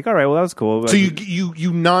that. I was like, all right, well, that was cool. So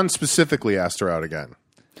you non-specifically asked her out again.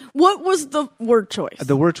 What was the word choice?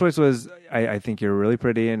 The word choice was, I think you're really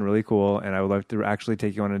pretty and really cool, and I would like to actually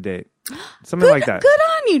take you on a date. Something like that. Good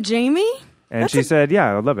on you, Jamie. And she said,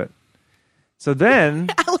 yeah, I would love it. So then,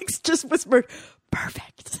 Alex just whispered,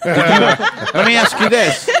 perfect. Let me ask you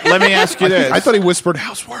this. I thought he whispered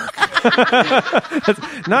housework.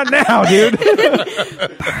 not now, dude.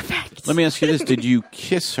 Perfect. Let me ask you this. Did you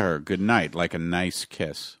kiss her goodnight, like a nice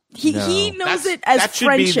kiss? He knows it as that should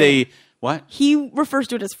Frenching. be the... What? He refers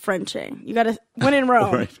to it as Frenching. You got to, when in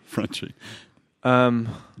Rome. Right, Frenchie.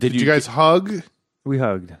 Did you guys hug? We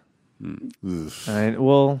hugged. I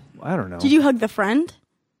don't know. Did you hug the friend?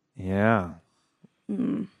 Yeah.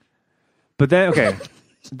 But then, okay.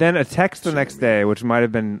 Then a text the next day, which might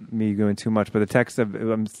have been me doing too much, but a text of,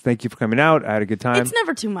 thank you for coming out. I had a good time. It's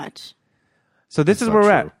never too much. So this is where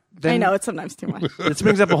we're at. Then I know, it's sometimes too much. This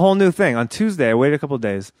brings up a whole new thing. On Tuesday, I waited a couple of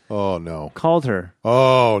days, Oh, no. called her,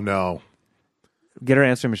 Oh, no. get her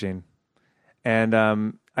answering machine. And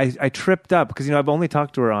I tripped up because, I've only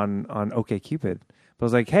talked to her on OkCupid. But I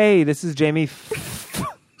was like, hey, this is Jamie.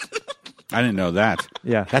 I didn't know that.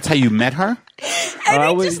 Yeah. That's how you met her?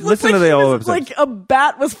 And we- it just looked listen like to the he old was, episodes. like a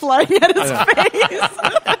bat was flying at his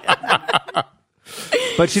face.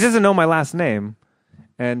 But she doesn't know my last name.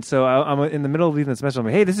 And so I'm in the middle of leaving this message. I'm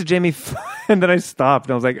like, hey, this is Jamie. And then I stopped.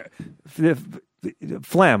 And I was like,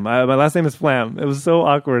 Flam. My last name is Flam. It was so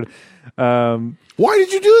awkward. Why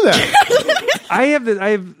did you do that?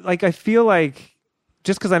 I feel like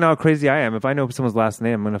just because I know how crazy I am, if I know someone's last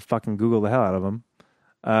name, I'm going to fucking Google the hell out of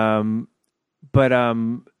them. But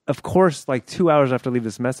of course, like 2 hours after I leave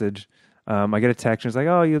this message, I get a text and it's like,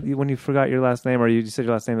 oh, when you forgot your last name or you said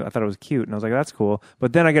your last name, I thought it was cute. And I was like, that's cool.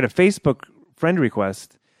 But then I get a Facebook friend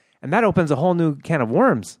request and that opens a whole new can of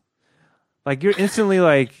worms. Like you're instantly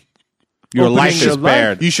like, Your opening life your is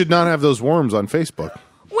spared. You should not have those worms on Facebook.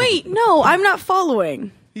 Wait, no, I'm not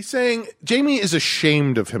following. He's saying Jamie is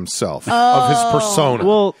ashamed of himself, of his persona.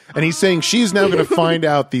 Well- and he's saying she's now going to find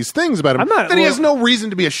out these things about him I'm not- that he well- has no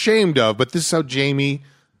reason to be ashamed of, but this is how Jamie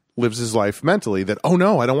lives his life mentally, that, oh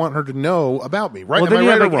no, I don't want her to know about me. Right? well, Am then I you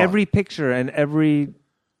right have or like wrong? every picture and every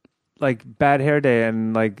like bad hair day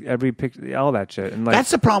and like every picture, all that shit. And like,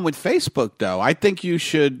 That's the problem with Facebook, though. I think you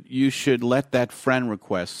should let that friend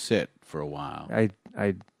request sit for a while.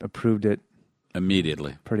 I approved it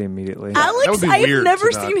Immediately. pretty immediately. that Alex, would be I've weird never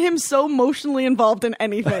to not- seen him so emotionally involved in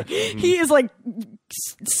anything. He is like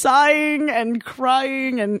sighing and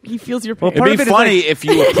crying, and he feels your pain. Well, part It'd of be it is funny like- if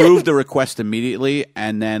you approved the request immediately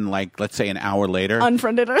and then, like, let's say an hour later,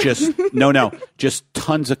 Unfriended her. just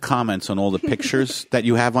tons of comments on all the pictures that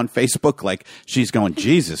you have on Facebook. Like, she's going,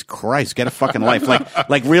 Jesus Christ, get a fucking life.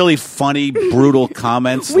 Like really funny, brutal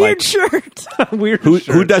comments. Weird like, shirt. Weird. who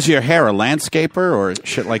shirt. does your hair? A landscaper or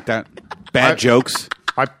shit like that? Bad jokes.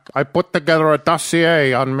 I put together a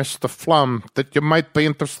dossier on Mr. Flum that you might be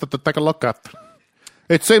interested to take a look at.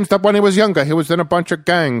 It seems that when he was younger, he was in a bunch of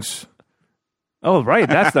gangs. Oh, right,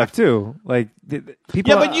 that stuff too. Like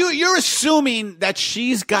people. Yeah, but you're assuming that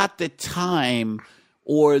she's got the time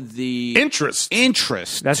or the Interest.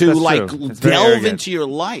 That's to true. like That's very delve arrogant. into your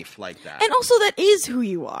life like that. And also, that is who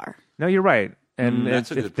you are. No, you're right. And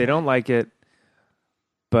that's a if good they don't like it,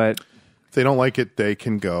 but If they don't like it, they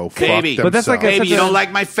can go. Baby. Fuck But that's like themselves. Baby, you don't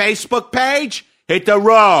like my Facebook page? Hit the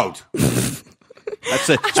road. That's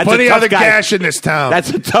a Plenty tough other guy. cash in this town. That's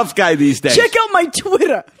a tough guy these days. Check out my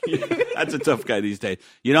Twitter. That's a tough guy these days.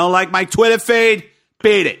 You don't like my Twitter feed?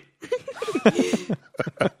 Beat it.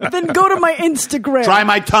 Then go to my Instagram. Try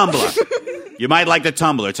my Tumblr. You might like the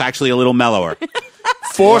Tumblr. It's actually a little mellower.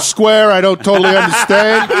 Foursquare, I don't totally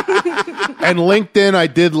understand. And LinkedIn, I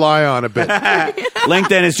did lie on a bit.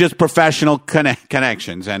 LinkedIn is just professional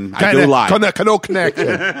connections, and I do lie. No connection.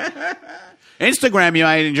 Instagram, you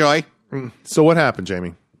might enjoy. So what happened,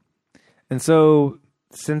 Jamie? and so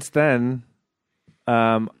since then,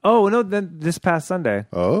 Oh no! Then this past Sunday,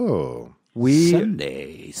 Oh.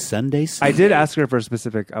 Sunday. I did ask her for a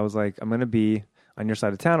specific. I was like, I'm going to be on your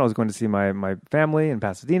side of town. I was going to see my family in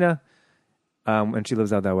Pasadena, and she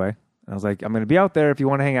lives out that way. I was like, I'm going to be out there. If you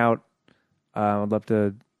want to hang out, I'd love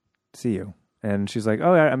to see you. And she's like,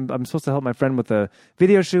 oh, I'm supposed to help my friend with a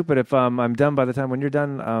video shoot, but if I'm done by the time when you're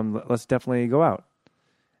done, let's definitely go out.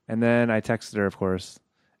 And then I texted her, of course,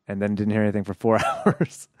 and then didn't hear anything for 4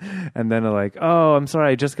 hours. And then like, oh, I'm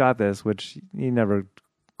sorry, I just got this, which you never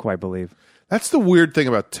quite believe. That's the weird thing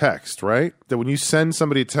about text, right? That when you send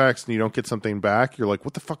somebody a text and you don't get something back, you're like,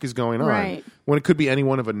 what the fuck is going on? Right. When it could be any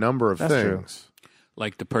one of a number of That's things.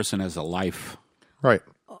 Like the person has a life. Right.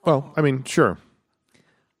 Well, I mean, sure.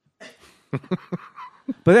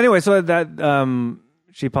 But anyway, so that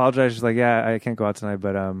she apologized. She's like, yeah, I can't go out tonight,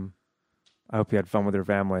 but I hope you had fun with your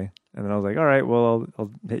family. And then I was like, all right, well,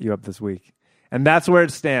 I'll hit you up this week. And that's where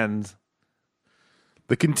it stands.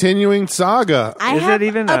 The continuing saga. I Is have it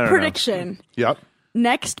even? I a don't know. prediction. Yep.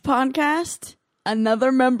 Next podcast,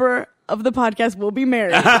 another member of the podcast will be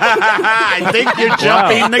married. I think you're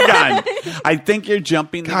jumping the gun. I think you're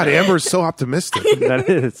jumping the God, gun. Amber's so optimistic. That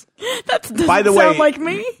is. That doesn't By the sound way, like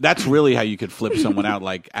me. that's really how you could flip someone out,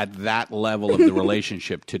 like at that level of the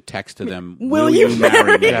relationship, to text to them, Will you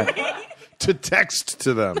marry me? Yeah. To text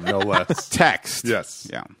to them, no less. Text. Yes.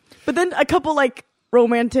 Yeah. But then a couple like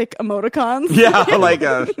romantic emoticons. Yeah, like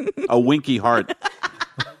a winky heart.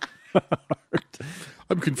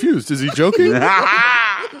 I'm confused. Is he joking?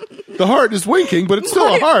 The heart is winking, but it's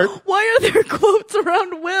still a heart. Why are there quotes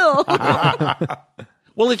around Will?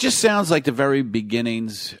 Well, it just sounds like the very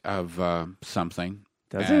beginnings of something.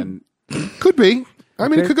 Does and Could be. I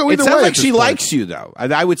mean, it could go it either sounds way. like at this she point. likes you, though.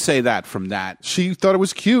 I would say that from that. She thought it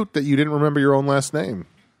was cute that you didn't remember your own last name.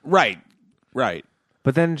 Right.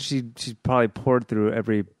 But then she probably poured through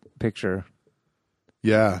every picture.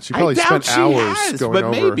 Yeah, she probably I doubt spent she hours has, going but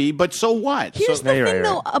over. maybe. But so what? Here's So, the you're thing, right,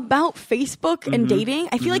 though, right. about Facebook and dating.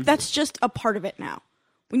 I feel like that's just a part of it now.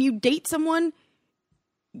 When you date someone,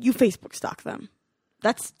 you Facebook stalk them.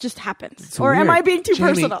 That's just happens. Or am weird. I being too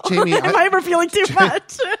Jamie, personal? Jamie, am I ever feeling too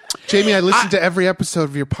much? Jamie, I listened to every episode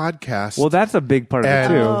of your podcast. Well, that's a big part of it and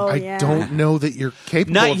too. Oh, I yeah. don't know that you're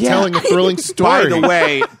capable Not of yet. telling a thrilling story.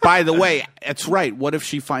 by the way, that's right. What if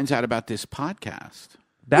she finds out about this podcast?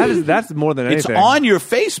 That's more than It's anything. on your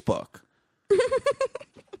Facebook.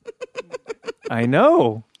 I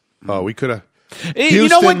know. Oh, we could have. You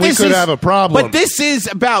know what we this could is? have a problem. But this is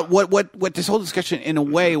about what this whole discussion, in a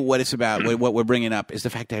way, what it's about. What we're bringing up is the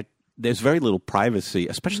fact that there's very little privacy,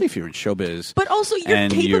 especially if you're in showbiz. But also you're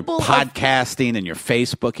and capable you're of- podcasting and you're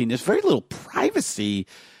Facebooking. There's very little privacy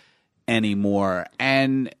anymore.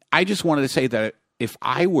 And I just wanted to say that if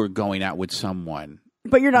I were going out with someone,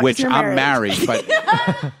 But you're not. 'cause which you're I'm married, but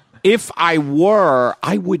if I were,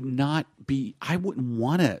 I wouldn't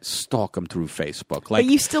want to stalk them through Facebook. Like,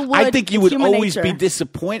 you still I would. think you It's would human always nature. be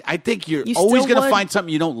disappointed. I think you're You always still going to would. find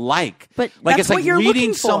something you don't like. But like that's it's like what you're reading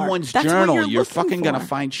looking for. someone's That's what journal. you're You're looking fucking going to for.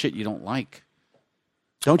 find shit you don't like.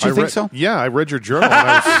 Don't you I think read- so? Yeah, I read your journal. And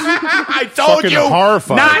I I told fucking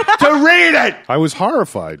horrified. not to read it. I was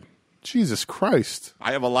horrified. Jesus Christ.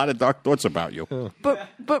 I have a lot of dark thoughts about you.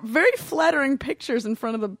 But very flattering pictures in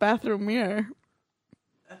front of the bathroom mirror.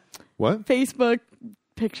 What? Facebook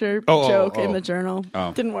picture Oh, joke oh. in the journal.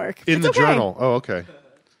 Oh. Didn't work. In It's the okay. journal. Oh, okay.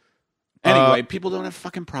 Anyway, people don't have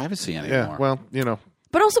fucking privacy anymore. Yeah, well, you know.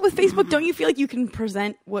 But also with Facebook, don't you feel like you can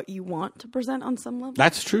present what you want to present on some level?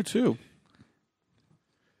 That's true too.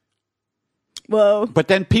 Whoa. But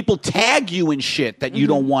then people tag you in shit that you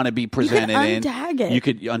don't want to be presented in. untag it. You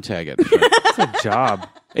could untag it. Sure. It's a job.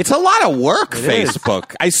 It's a lot of work, is.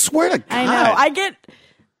 Facebook. I swear to God. I know. I get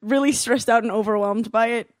really stressed out and overwhelmed by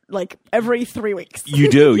it like every 3 weeks. You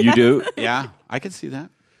do. You do. Yeah, I can see that.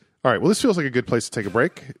 All right, well, this feels like a good place to take a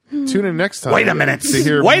break. Tune in next time. Wait a minute. To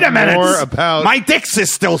hear Wait a minute. more about My dick's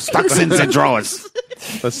is still stuck in the drawers.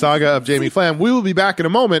 the saga of Jamie Flam. We will be back in a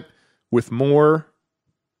moment with more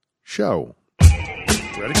show.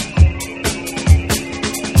 Ready?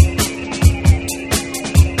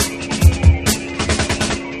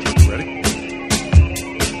 Ready?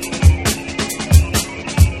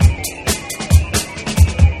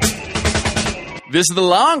 This is The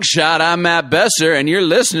Long Shot. I'm Matt Besser, and you're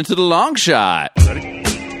listening to The Long Shot. Ready?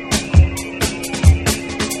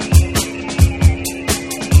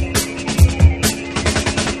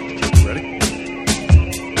 Ready?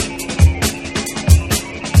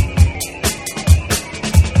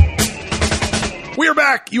 We are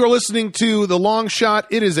back. You are listening to The Long Shot.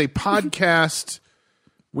 It is a podcast.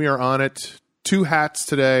 We are on it. 2 hats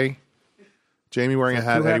today. Jamie wearing a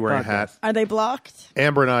hat, two-hat Eddie wearing a podcast. hat. Are they blocked?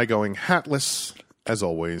 Amber and I going hatless. as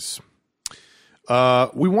always.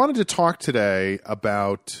 We wanted to talk today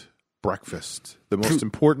about breakfast, the most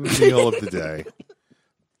important meal of the day.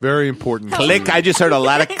 Very important. Click. I just heard a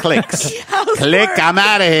lot of clicks. Click. work? I'm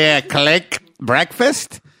out of here. Click.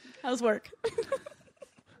 Breakfast. How's work?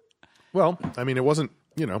 Well, I mean, it wasn't,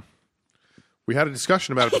 we had a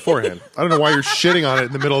discussion about it beforehand. I don't know why you're shitting on it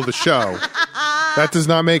in the middle of the show. That does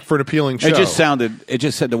not make for an appealing show. It just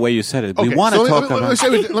said the way you said it. Okay, We want to so talk let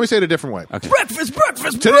about. me say it a different way. Okay.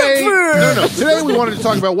 Breakfast. Today, Today we wanted to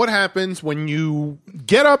talk about what happens when you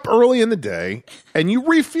get up early in the day and you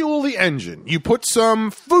refuel the engine. You put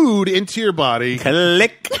some food into your body.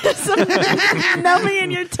 Click. Numbing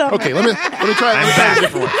in your tummy. Okay, let me try it a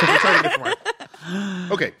different way.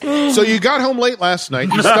 Okay, so you got home late last night.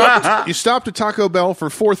 You stopped at Taco Bell for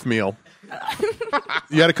fourth meal.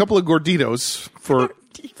 You had a couple of gorditos for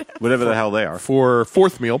Whatever the hell they are. for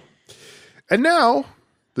fourth meal, and now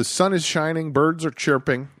the sun is shining. Birds are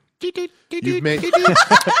chirping. You've made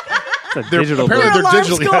It's a digital apparently bird. they're Alarms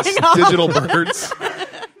digital, yes, going off. digital birds,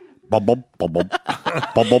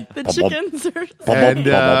 The chickens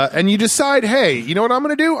are... and you decide, hey, you know what I'm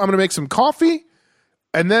going to do? I'm going to make some coffee,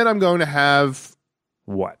 and then I'm going to have.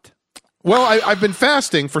 What? Well, I've been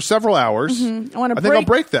fasting for several hours. I want to I think I'll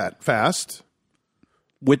break that fast.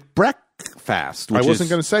 With breakfast. I wasn't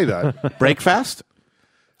going to say that. breakfast.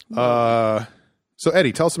 So,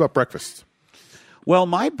 Eddie, tell us about breakfast. Well,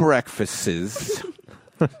 my breakfasts.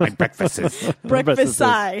 breakfast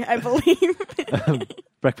I believe.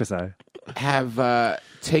 Breakfast eye. have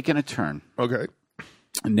taken a turn. Okay.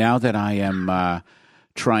 Now that I am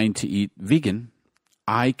trying to eat vegan,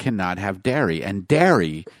 I cannot have dairy, and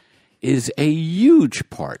dairy is a huge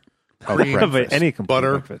part of Cream. breakfast. Any complete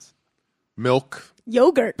Butter. breakfast. Milk.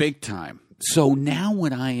 Yogurt. Big time. So now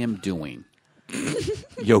what I am doing,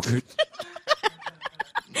 yogurt.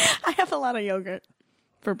 I have a lot of yogurt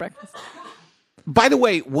for breakfast. By the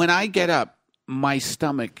way, when I get up, my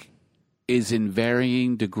stomach is in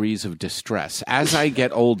varying degrees of distress as I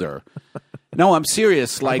get older. No, I'm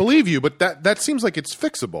serious. I Like, believe you, but that seems like it's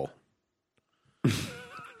fixable.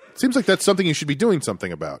 Seems like that's something you should be doing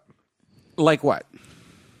something about. like what?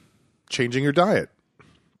 Changing your diet.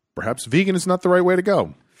 Perhaps vegan is not the right way to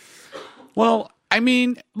go. Well, I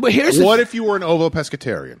mean, but here's What if you were an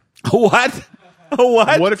ovo-pescatarian? what?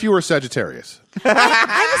 What? What if you were a Sagittarius? I'm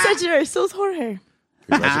a Sagittarius. So is Jorge.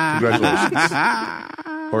 Congratulations.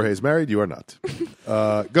 Jorge's married. You are not.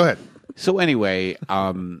 Go ahead. So anyway,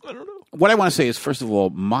 what I want to say is, first of all,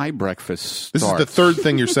 my breakfast This starts. is the third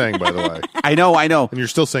thing you're saying, by the way. I know. And you're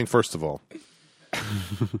still saying first of all.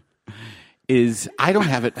 Is I don't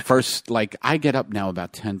have it first. Like I get up now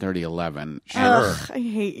about 10:30, 11. Ugh, I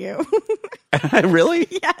hate you. Really?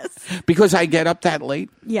 Yes. Because I get up that late.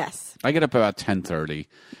 Yes. I get up about 10:30.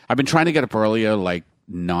 I've been trying to get up earlier, like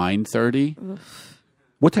 9:30.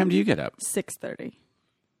 What time do you get up? 6:30.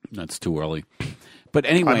 That's too early. But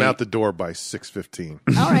anyway, I'm out the door by 6:15.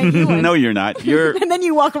 All right. You win. no, you're not. You're. And then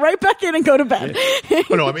you walk right back in and go to bed.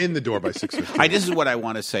 Oh, no, I'm in the door by 6:15. This is what I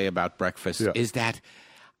want to say about breakfast: Yeah. is that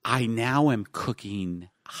I now am cooking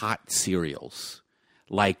hot cereals,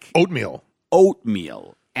 like Oatmeal.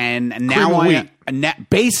 and now of I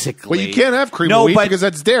basically. Well, you can't have cream no, of wheat but, because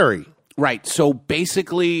that's dairy. right. So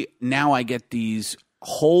basically, now I get these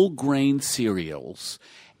whole grain cereals,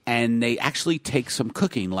 and they actually take some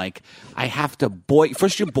cooking. Like I have to boil.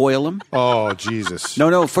 First, you boil them. Oh, Jesus.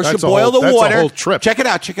 No. First, That's you a boil whole- the that's a water. whole trip. Check it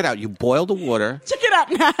out. You boil the water. Check it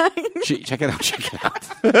out now. Check it out.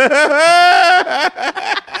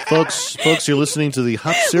 Folks, you're listening to the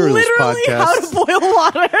Hot Cereals Literally podcast. how to boil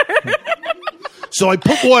water. So I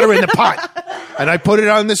put water in the pot, and I put it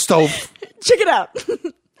on the stove. Check it out.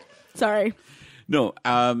 Sorry. No.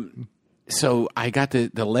 So I got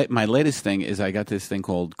my latest thing is I got this thing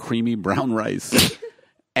called creamy brown rice,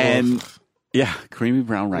 and creamy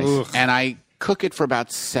brown rice, Ugh. and I cook it for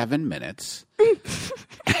about 7 minutes,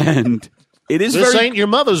 and it is This very. ain't your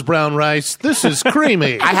mother's brown rice. This is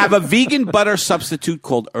creamy. I have a vegan butter substitute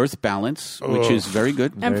called Earth Balance, which is very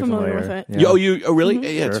good. I'm Very familiar with it. Yeah. You really?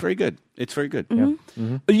 Yeah, it's very good. It's very good.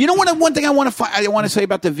 You know what? One thing I want to say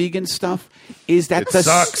about the vegan stuff is that It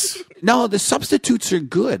sucks. No, the substitutes are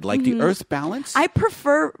good, like the Earth Balance. I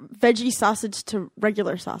prefer veggie sausage to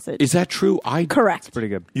regular sausage. Is that true? Correct. Pretty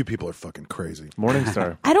good. You people are fucking crazy.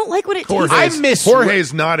 Morningstar. I don't like what it tastes I like. miss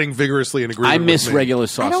Jorge's nodding vigorously in agreement. I miss with me. regular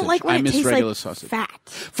sausage. I don't like when I it miss tastes regular like sausage. fat.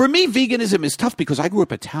 For me, veganism is tough because I grew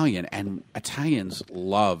up Italian, and Italians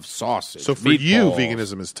love sausage. So for you, meatballs.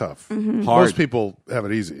 veganism is tough. hard. Most people have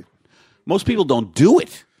it easy. Most people don't do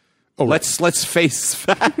it. Let's face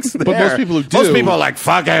facts. But most people who do, most people are like,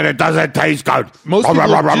 fuck it doesn't taste good. Most people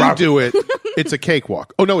who do it. It's a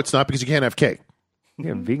cakewalk. Oh no, it's not because you can't have cake.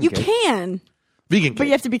 Yeah, vegan You cake. can, Vegan cake. but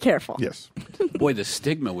you have to be careful. Yes. Boy, the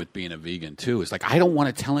stigma with being a vegan too is like I don't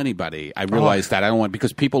want to tell anybody. I realize that I don't want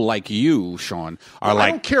because people like you, Sean, are I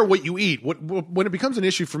like, don't care what you eat. When it becomes an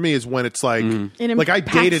issue for me is when it's like, It like I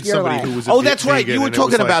impacts dated your somebody life. who was. oh, that's right. vegan, You were and it was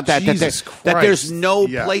talking like, about that. Jesus That there's Christ. no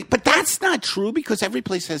Yeah. place, but that's not true because every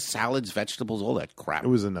place has salads, vegetables, all that crap. It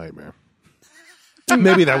was a nightmare.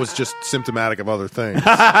 Maybe that was just symptomatic of other things.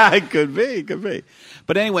 It could be.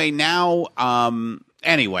 But anyway, now.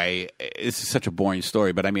 Anyway, this is such a boring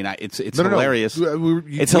story, but I mean, it's hilarious.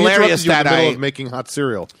 It's hilarious that in the middle of making hot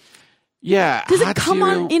cereal. Yeah. Does it hot come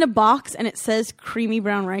cereal. on in a box and it says creamy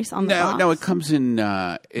brown rice on the box? No, it comes in.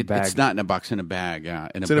 Bag. It's not in a box, in a bag.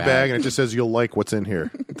 It's in a bag, and it just says you'll like what's in here.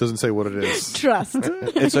 It doesn't say what it is. Trust.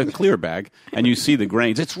 It's a clear bag, and you see the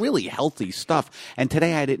grains. It's really healthy stuff. And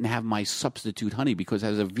today I didn't have my substitute honey because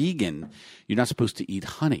as a vegan, you're not supposed to eat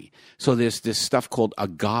honey. So there's this stuff called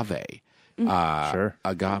agave. Sure.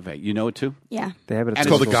 Agave. You know it too? Yeah. They have it. At And It's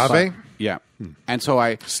called it's- agave. Yeah. And so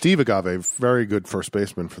I. Steve Agave, very good first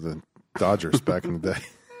baseman for the Dodgers back in the day.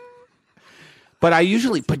 But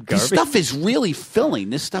this stuff is really filling.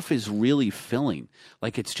 This stuff is really filling.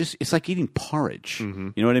 Like it's like eating porridge.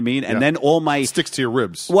 You know what I mean? And then all my It sticks to your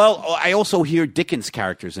ribs. well, I also hear Dickens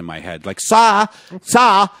characters in my head, like Sir,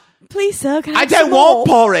 Please, sir, can I I have don't some want more?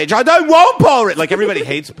 porridge. I don't want porridge. Like everybody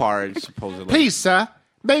hates porridge, supposedly. Please, sir,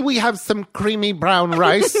 may we have some creamy brown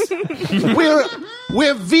rice?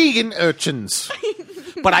 we're vegan urchins.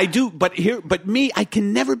 But I do. But me, I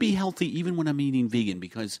can never be healthy even when I'm eating vegan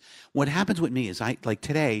because what happens with me is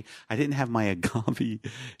today I didn't have my agave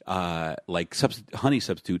honey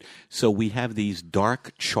substitute, so we have these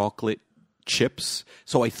dark chocolate chips.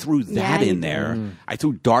 So I threw that in there. I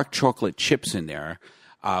threw dark chocolate chips in there.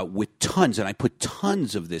 With tons, and I put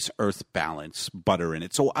tons of this Earth Balance butter in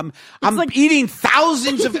it. So I'm like- eating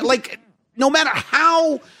thousands of no matter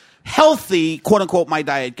how healthy, quote unquote, my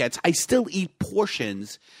diet gets, I still eat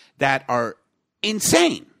portions that are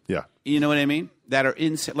insane. Yeah. You know what I mean? That are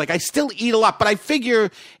insane. Like I still eat a lot, but I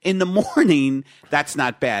figure in the morning that's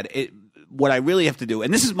not bad. What I really have to do,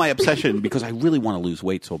 and this is my obsession because I really want to lose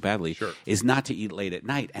weight so badly, is not to eat late at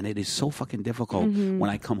night. And it is so fucking difficult when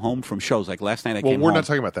I come home from shows. Like last night I Well, came we're home. not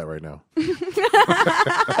talking about that right now.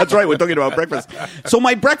 That's right. We're talking about breakfast. So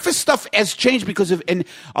my breakfast stuff has changed because and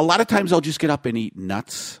a lot of times I'll just get up and eat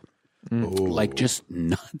nuts. Like just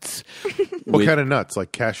nuts. What kind of nuts?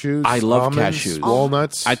 Like cashews? I love almonds, cashews.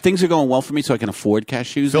 Walnuts? Things are going well for me, so I can afford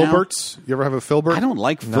cashews now. Filberts? You ever have a filbert? I don't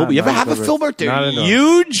like filbert. You ever not have a filberts. filbert? They're Not enough.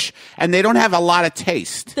 huge, and they don't have a lot of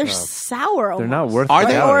taste. They're sour. They're not almost. worth. Are the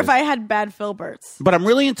they? Or calories. if I had bad filberts. But I'm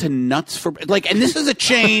really into nuts for and this is a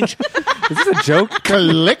change. Is this a joke?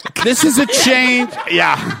 Click. This is a change.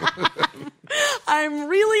 Yeah. I'm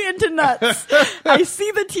really into nuts. I see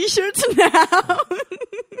the T-shirts now.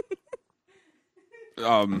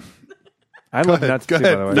 I love nuts go too.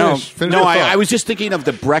 ahead. By the way. No, Finish no. your I thought. was just thinking of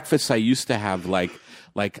the breakfasts I used to have.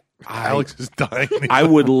 Alex is dying. I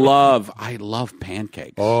love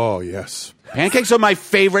pancakes. Oh, yes. Pancakes are my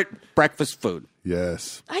favorite breakfast food.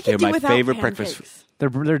 Yes. I They're can do my without favorite pancakes. breakfast.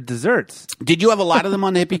 They're desserts. Did you have a lot of them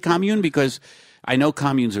on the hippie commune? Because I know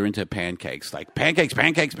communes are into pancakes. Like pancakes.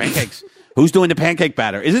 Who's doing the pancake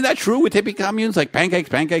batter? Isn't that true with hippie communes? Like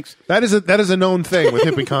pancakes? That is a known thing with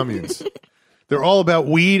hippie communes. They're all about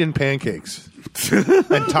weed and pancakes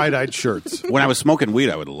and tie-dyed shirts. When I was smoking weed,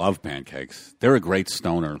 I would love pancakes. They're a great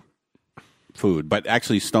stoner food, but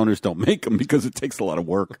actually stoners don't make them because it takes a lot of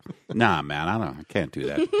work. Nah, man, I can't do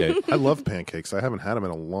that. Dude. I love pancakes. I haven't had them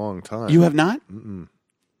in a long time. You have not? Mm-mm.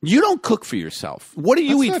 You don't cook for yourself. What do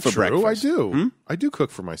you That's eat not for true. breakfast? I do. Hmm? I do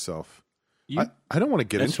cook for myself. I don't want to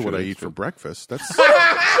get That's into what true, I that's eat for true. breakfast. That's What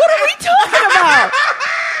are we talking about?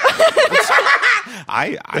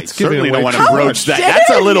 I That's certainly giving don't away want too to broach much. that.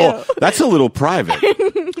 Dare That's a little private.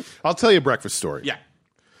 I'll tell you a breakfast story. Yeah.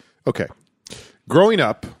 Okay. Growing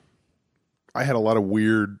up, I had a lot of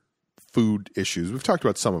weird food issues. We've talked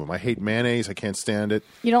about some of them. I hate mayonnaise. I can't stand it.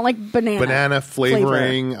 You don't like banana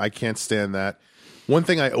Flavoring. I can't stand that. One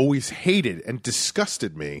thing I always hated and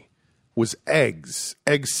disgusted me was eggs.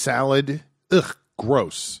 Egg salad. Ugh,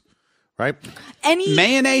 gross. Right? Any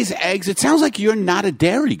Mayonnaise, eggs. It sounds like you're not a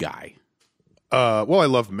dairy guy. Well, I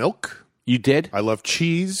love milk. You did? I love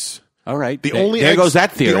cheese. All right. The There- only there eggs, goes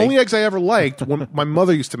that theory. The only eggs I ever liked when my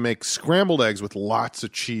mother used to make scrambled eggs with lots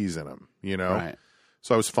of cheese in them. You know, Right.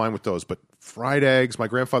 So I was fine with those. But fried eggs, my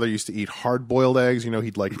grandfather used to eat hard-boiled eggs. You know,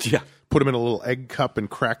 he'd like put them in a little egg cup and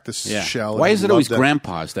crack the shell. Why is it always that.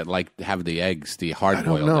 grandpas that like have the eggs, the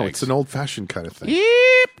hard-boiled eggs? I don't know. It's an old-fashioned kind of thing.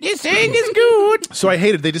 Yep, this egg is good. So I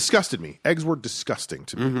hated. They disgusted me. Eggs were disgusting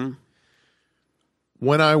to me.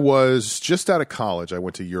 When I was just out of college, I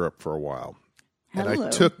went to Europe for a while, and I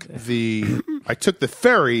took the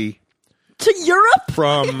ferry to Europe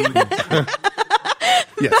from.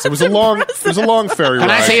 Yes, it was a long ferry ride.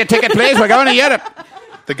 Can I see a ticket, please? We're going to Europe.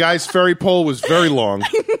 The guy's ferry pole was very long.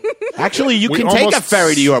 Actually, you can take a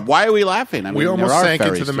ferry to Europe. Why are we laughing? I mean, we almost there are sank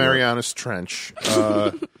ferries into the to Europe. Marianas Trench.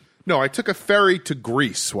 No, I took a ferry to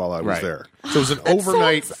Greece while I was there. So it was an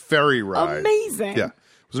overnight ferry ride. amazing. Yeah.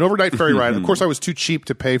 It was an overnight ferry ride. Of course, I was too cheap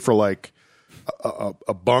to pay for like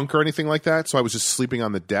a bunk or anything like that. So I was just sleeping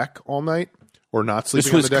on the deck all night or not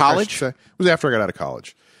sleeping on the deck. This was college? It was after I got out of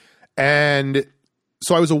college. And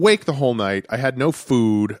so I was awake the whole night. I had no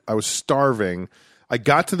food. I was starving. I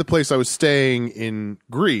got to the place I was staying in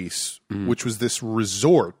Greece, which was this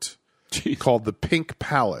resort called the Pink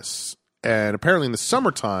Palace. And apparently in the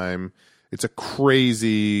summertime, it's a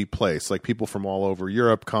crazy place. Like people from all over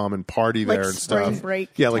Europe come and party there and stuff. Spring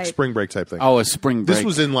break like type. spring break type thing. Oh, a spring break. This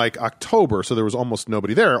was in like October, so there was almost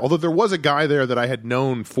nobody there. Although there was a guy there that I had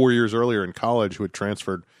known 4 years earlier in college who had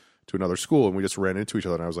transferred to another school, and we just ran into each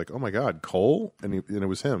other. And I was like, "Oh my God, Cole!" And it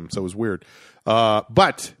was him. So it was weird.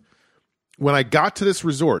 But when I got to this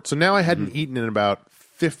resort, so now I hadn't eaten in about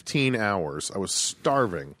 15 hours. I was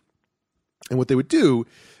starving, and what they would do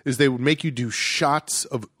is they would make you do shots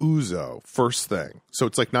of ouzo first thing. So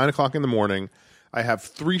it's like 9 o'clock in the morning. I have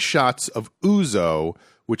 3 shots of ouzo,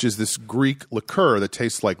 which is this Greek liqueur that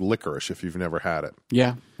tastes like licorice if you've never had it.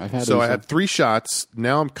 Yeah, I've had it. So I had 3 shots.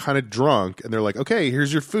 Now I'm kind of drunk, and they're like, okay,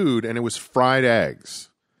 here's your food. And it was fried eggs.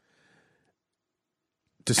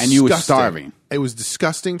 Disgusting. And you were starving. It was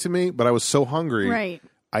disgusting to me, but I was so hungry. Right.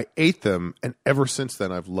 I ate them, and ever since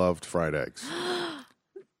then, I've loved fried eggs.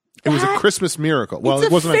 It was a Christmas miracle. Well,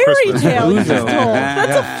 it wasn't a Christmas tale. miracle. You just told.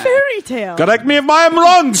 That's a fairy tale. Correct me if I'm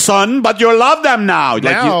wrong, son, but you love them now.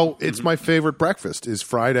 Now, it's my favorite breakfast is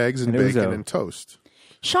fried eggs and bacon ouzo. and toast.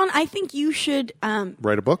 Sean, I think you should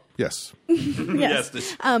Write a book? Yes.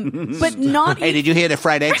 yes. But not Hey, did you hear the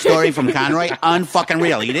fried egg story from Conroy? Unfucking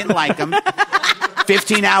real. He didn't like them.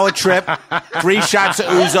 15-hour trip, 3 shots of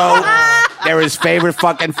ouzo. They're his favorite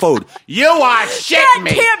fucking food. You are shitting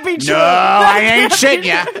me. Can't be true. No, I ain't shitting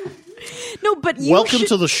ya. No, but you Welcome should,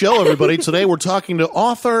 to the show, everybody. Today we're talking to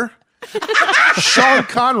author Sean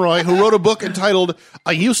Conroy, who wrote a book entitled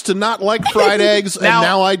 "I Used to Not Like Fried Eggs, and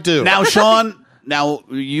Now I Do." Now, Sean,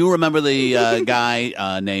 you remember the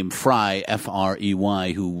guy named Fry,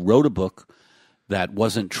 F-R-E-Y, who wrote a book that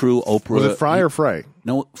wasn't true. Oprah. Was it Fry or Frey?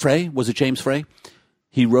 No, Frey. Was it James Frey?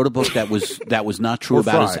 He wrote a book that was not true Or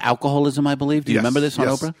about his Fry. alcoholism, I believe. Do you Yes, remember this on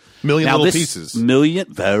yes. Oprah? Million Now, Little this Pieces.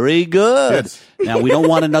 Very good. Yes. Now, we don't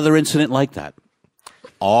want another incident like that.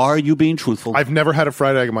 Are you being truthful? I've never had a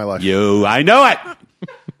fried egg in my life. I know it.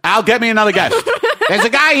 Al, get me another guest. There's a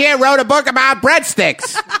guy here who wrote a book about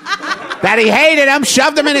breadsticks. That he hated them,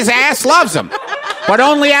 shoved them in his ass, loves them. But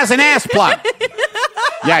only as an ass plug.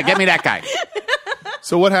 Yeah, get me that guy.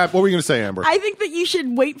 So what happened? What were you going to say, Amber? I think that you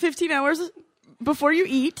should wait 15 hours before you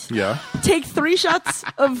eat. Yeah. Take 3 shots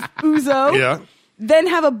of ouzo. Yeah. Then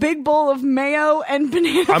have a big bowl of mayo and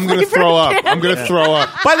banana. I'm going to flavored throw up. candy. I'm going to throw up.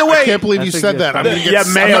 By the way, I can't believe you That's a said good that. I'm point. going to get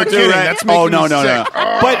mayo I'm not too, kidding. right? That's making no. me sick.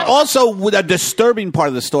 Oh. But also, with a disturbing part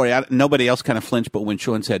of the story, nobody else kind of flinched, but when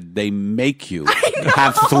Sean said they make you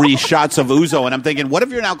have 3 shots of ouzo, and I'm thinking, what if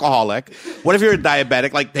you're an alcoholic? What if you're a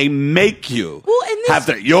diabetic? Like, they make you Well, and this- have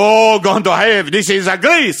the, you're going to have, this is a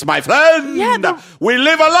Greece, my friend. Yeah, we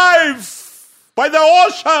live a life by the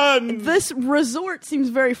ocean. This resort seems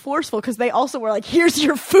very forceful because they also were like, "Here's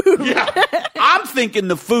your food." Yeah. I'm thinking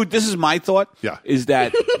the food. This is my thought. Yeah. Is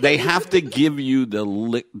that they have to give you the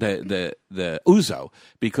ouzo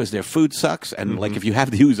because their food sucks, and like if you have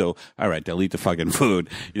the ouzo, all right, they'll eat the fucking food.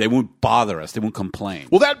 They won't bother us. They won't complain.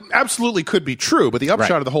 Well, that absolutely could be true, but the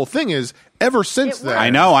upshot Right. of the whole thing is, ever since then, I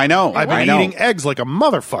know. I've been eating eggs like a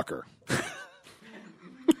motherfucker.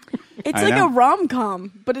 It's I like know. a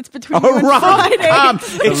rom-com, but it's between A you and fried rom-com.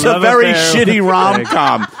 eggs. It's The a love very affair. shitty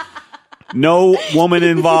rom-com. No woman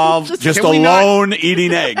involved, just Can we not- alone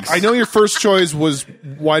eating eggs. I know your first choice was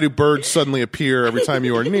why do birds suddenly appear every time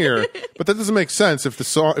you are near, but that doesn't make sense if the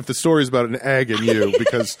story is about an egg and you,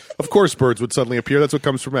 because of course birds would suddenly appear. That's what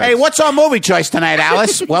comes from eggs. Hey, what's our movie choice tonight,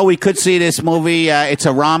 Alice? Well, we could see this movie. It's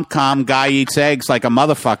a rom-com. Guy eats eggs like a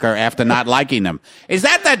motherfucker after not liking them. Is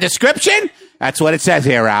that the description? That's what it says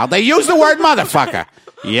here, Al. They use the word motherfucker.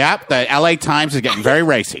 Yep, the L.A. Times is getting very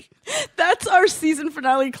racy. That's our season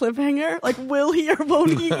finale cliffhanger. Like, will he or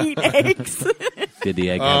won't he eat eggs? Did the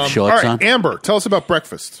egg have All shorts right, on? Amber, tell us about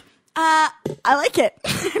breakfast. I like it.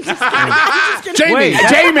 I'm just kidding.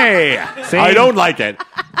 Jamie, I don't like it.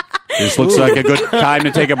 This looks like a good time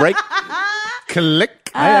to take a break.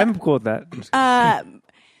 Click. I'm cool with that.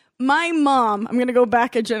 My mom, I'm going to go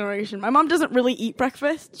back a generation. My mom doesn't really eat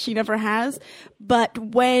breakfast. She never has. But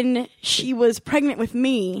when she was pregnant with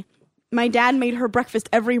me, my dad made her breakfast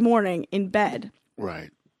every morning in bed.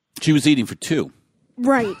 Right. She was eating for two.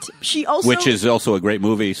 Right. She also... Which is also a great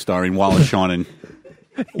movie starring Wallace Shawn and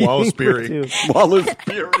Wallace Beery. Wallace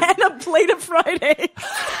Beery. and a plate of fried eggs.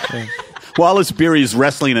 Wallace Beery's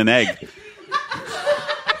wrestling an egg.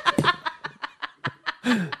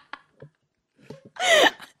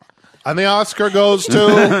 And the Oscar goes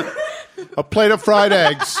to a plate of fried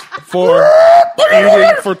eggs for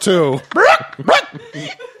eating for two.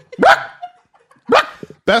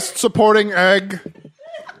 Best supporting egg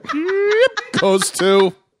goes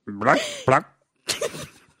to...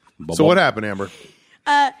 So what happened, Amber?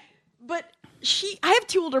 But I have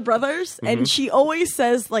two older brothers, and she always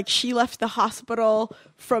says, like, she left the hospital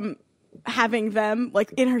from having them,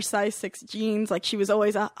 like, in her size 6 jeans. Like, she was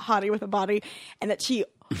always a hottie with a body, and that she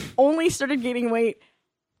only started gaining weight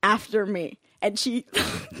after me. And she...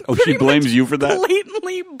 she blames you for that?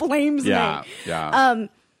 Blatantly blames me. Yeah.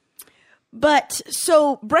 But,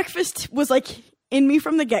 so, breakfast was, like, in me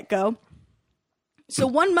from the get-go. So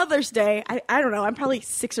one Mother's Day, I don't know, I'm probably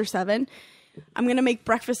 6 or 7. I'm going to make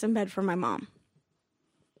breakfast in bed for my mom.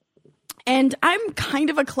 And I'm kind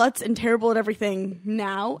of a klutz and terrible at everything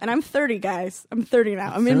now. And I'm 30, guys. I'm 30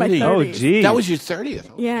 now. I'm in my 30s. Oh, geez. That was your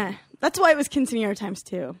 30th. Yeah. That's why it was quinceanera times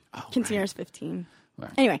 2. Quinceanera's 15.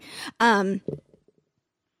 Right. Anyway,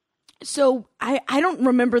 so I don't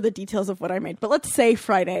remember the details of what I made, but let's say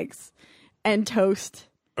fried eggs and toast.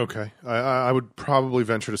 Okay. I would probably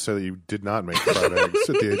venture to say that you did not make fried eggs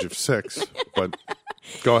at the age of 6, but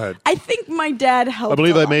go ahead. I think my dad helped. I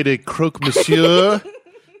believe a I lot. made a croque monsieur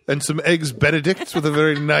and some eggs benedict with a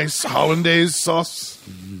very nice hollandaise sauce.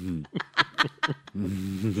 It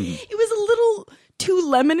was a little too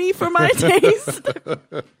lemony for my taste.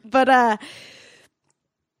 But I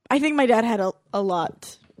think my dad had a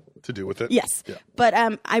lot To do with it? Yes. Yeah. But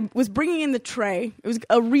I was bringing in the tray. It was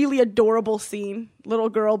a really adorable scene. Little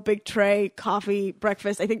girl, big tray, coffee,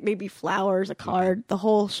 breakfast. I think maybe flowers, a card, the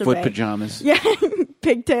whole shebang. Foot pajamas. Yeah.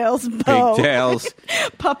 Pigtails, bow. Pigtails.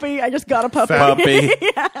 Puppy. I just got a puppy. Puppy.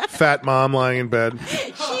 Fat mom lying in bed.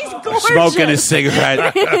 She's gorgeous. Smoking a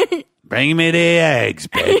cigarette. Bring me the eggs,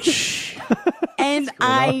 bitch. And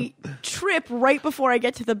I trip right before I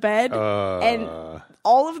get to the bed. And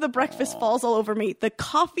all of the breakfast falls all over me. The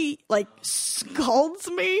coffee, like, scalds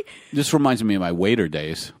me. This reminds me of my waiter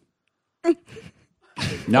days.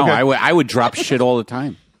 No, I would drop shit all the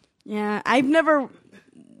time. Yeah, I've never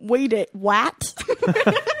waited. What?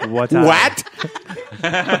 What?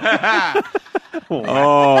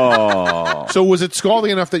 Oh. So was it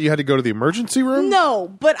scalding enough that you had to go to the emergency room? No,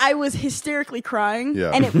 but I was hysterically crying.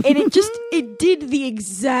 Yeah. And it did the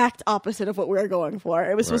exact opposite of what we were going for.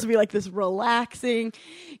 It was supposed to be like this relaxing,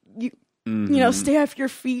 you know, stay off your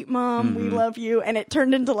feet, Mom. We love you. And it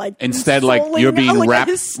turned into like Instead, like, consoling, you're being like,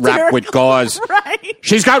 wrapped with gauze. Right.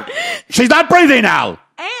 She's not breathing now.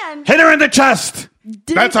 And Hit her in the chest.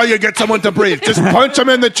 That's how you get someone to breathe. Just punch him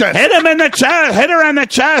in the chest. Hit him in the chest. Hit her in the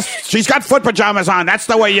chest. She's got foot pajamas on. That's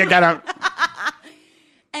the way you get her.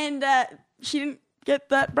 and she didn't get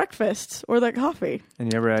that breakfast or that coffee.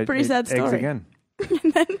 And you ever had Pretty sad eggs story. again?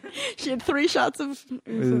 And then she had 3 shots of.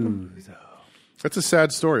 That's a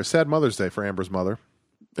sad story. A sad Mother's Day for Amber's mother.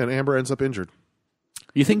 And Amber ends up injured.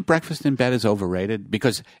 You think breakfast in bed is overrated?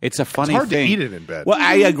 Because it's a funny It's hard thing. to eat it in bed. Well,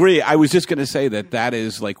 I agree. I was just going to say that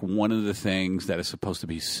is like one of the things that is supposed to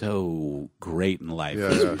be so great in life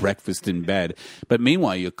is breakfast in bed. But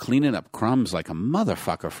meanwhile, you're cleaning up crumbs like a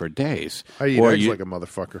motherfucker for days. I eat eggs like a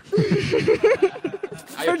motherfucker.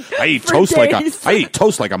 I eat toast like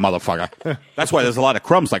a motherfucker. That's why there's a lot of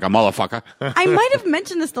crumbs like a motherfucker. I might have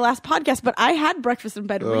mentioned this the last podcast, but I had breakfast in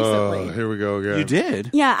bed recently. Here we go again. You did?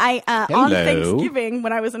 Yeah, on Hello. Thanksgiving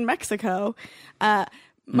when I was in Mexico, there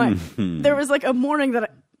was like a morning that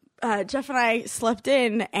Jeff and I slept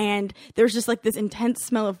in, and there was just like this intense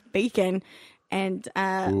smell of bacon. And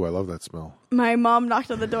Ooh, I love that smell. my mom knocked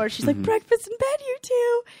on the door. She's like, "Breakfast in bed, you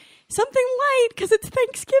two. Something light, because it's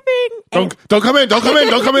Thanksgiving." And Don't come in. Don't come in.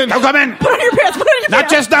 Don't come in. Don't come in. put on your pants. Put on your Not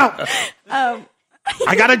pants. just now.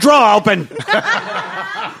 I got a drawer open.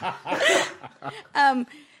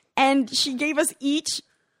 And she gave us each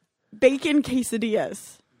bacon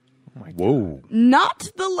quesadillas. Whoa. Not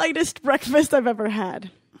the lightest breakfast I've ever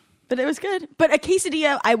had. But it was good. But a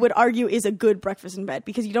quesadilla, I would argue, is a good breakfast in bed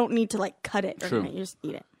because you don't need to like cut it. Or anything. You just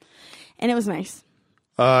eat it. And it was nice.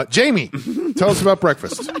 Jamie, tell us about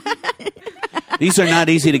breakfast. These are not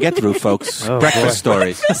easy to get through, folks. Breakfast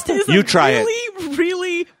stories. Breakfast is You a try really,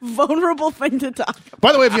 really vulnerable thing to talk about.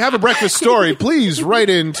 By the way, if you have a breakfast story, please write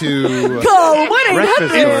into Go, what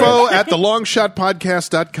Breakfast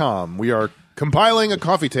info@thelongshotpodcast.com. We are compiling a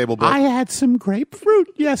coffee table book. I had some grapefruit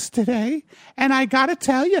yesterday, and I got to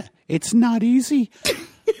tell you, it's not easy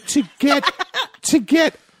to get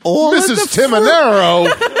all of the Mrs.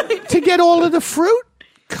 Timonero. to get all of the fruit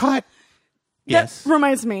cut. Yes. That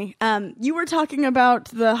reminds me. You were talking about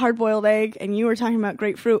the hard-boiled egg, and you were talking about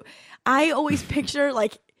grapefruit. I always picture,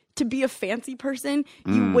 like, to be a fancy person,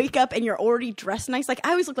 you wake up and you're already dressed nice. Like,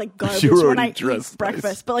 I always look like garbage when I eat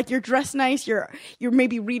breakfast. But, like, you're dressed nice. You're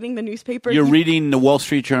maybe reading the newspaper. You're reading the Wall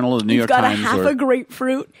Street Journal, the New York Times. You've got a half a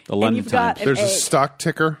grapefruit. The London and you've got Times. an There's a egg. stock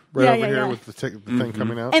ticker right over here yeah. with the thing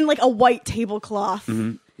coming out. And, like, a white tablecloth.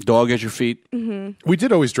 Dog at your feet. We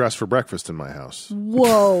did always dress for breakfast in my house.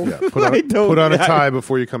 Whoa. Yeah, put on a tie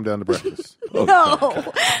before you come down to breakfast.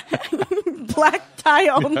 No. Black tie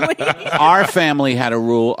only. Our family had a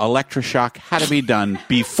rule: electroshock had to be done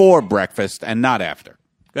before breakfast and not after.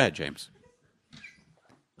 Go ahead, James.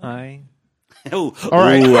 All right. All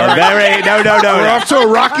right. No. We're off to a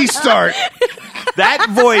rocky start. That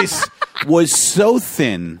voice was so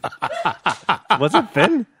thin. Was it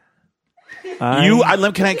thin?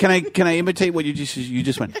 Can I imitate what you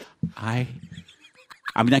just went?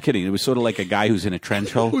 I'm not kidding. It was sort of like a guy who's in a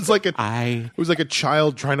trench hole. It was like a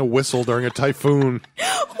child trying to whistle during a typhoon.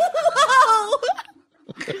 Wow.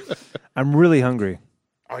 I'm really hungry.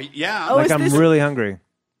 Yeah. Oh, Like, is I'm this- really hungry.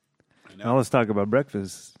 Now let's talk about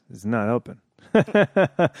breakfast. It's not helping.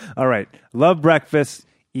 All right. Love breakfast.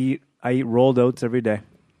 I eat rolled oats every day.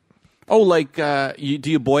 Oh, like do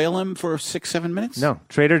you boil them for 6-7 minutes? No.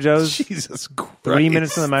 Trader Joe's. Jesus Christ. 3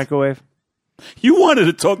 minutes in the microwave. You wanted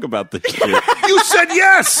to talk about this shit. You said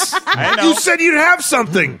yes. I know. You said you'd have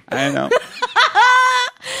something. I know.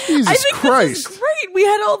 Jesus I think Christ. this is great. We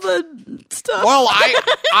had all the stuff. Well,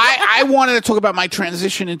 I wanted to talk about my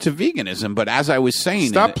transition into veganism, but as I was saying,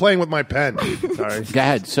 Stop playing with my pen. Sorry. Go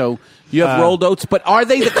ahead. So you have rolled oats, but are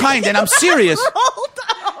they the kind? And I'm serious.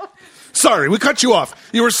 Sorry, we cut you off.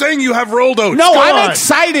 You were saying you have rolled oats. No, Go I'm on.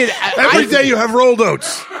 excited. Every day you have rolled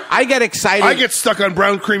oats. I get excited. I get stuck on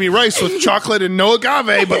brown creamy rice with chocolate and no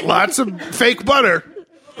agave, but lots of fake butter.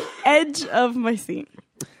 Edge of my seat.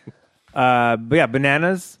 But yeah,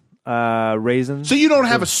 bananas, raisins. So you don't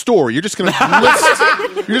have a store. You're just gonna list.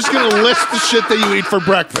 You're just gonna list the shit that you eat for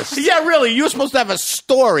breakfast. Yeah, really. You're supposed to have a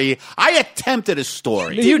story. I attempted a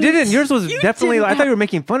story. You didn't. Yours was definitely. didn't I thought you were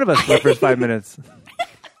making fun of us for the first 5 minutes.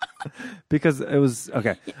 Because it was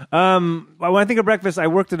okay. When I think of breakfast, I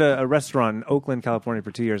worked at a restaurant in Oakland, California,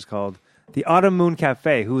 for 2 years called the Autumn Moon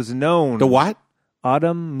Cafe, who is known. The what?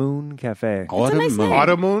 Autumn Moon Cafe. Autumn nice moon. name.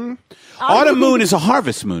 Autumn moon. Autumn moon is a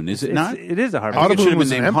harvest moon, is it not? It is a harvest. Autumn should have moon was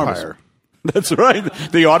been an named Harvest empire. That's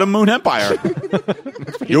right. The Autumn Moon Empire.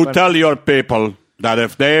 You tell your people that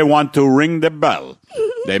if they want to ring the bell,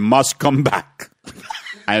 they must come back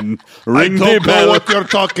and ring the I don't know bell. what you're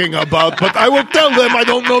talking about, but I will tell them. I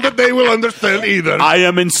don't know that they will understand either. I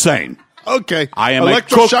am insane. Okay. I am a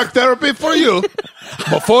electroshock cook. therapy for you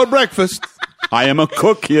before breakfast. I am a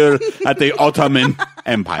cook here at the Ottoman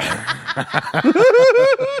Empire.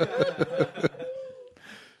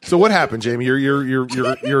 So what happened, Jamie? You're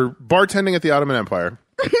bartending at the Ottoman Empire.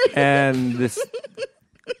 And this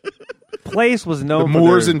place was The known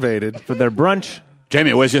Moors for invaded. their brunch.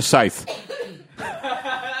 Jamie, where's your scythe?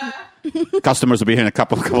 Customers will be here in a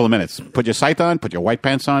couple of minutes. Put your scythe on, put your white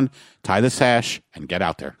pants on, tie the sash, and get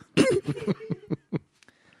out there. Go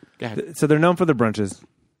ahead. So they're known for their brunches.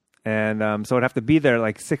 And so I'd have to be there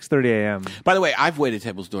like 6:30 a.m. By the way, I've waited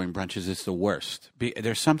tables during brunches. It's the worst.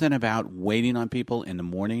 There's something about waiting on people in the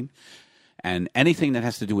morning, and anything that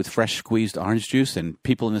has to do with fresh squeezed orange juice, and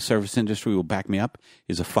people in the service industry will back me up,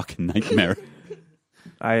 is a fucking nightmare.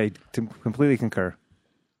 I completely concur.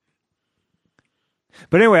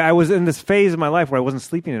 But anyway, I was in this phase of my life where I wasn't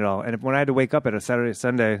sleeping at all. And when I had to wake up at a Saturday,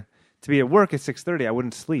 Sunday to be at work at 6:30, I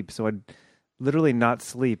wouldn't sleep. So I'd literally not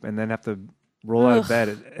sleep and then have to roll out of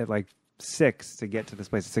bed at like 6 to get to this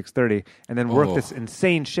place at 6:30 and then work this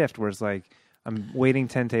insane shift where it's like I'm waiting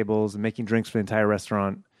 10 tables and making drinks for the entire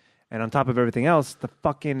restaurant. And on top of everything else,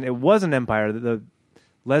 it was an empire. The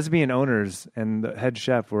lesbian owners and the head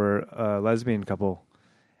chef were a lesbian couple.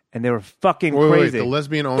 And they were fucking Wait, crazy. the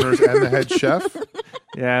lesbian owners and the head chef?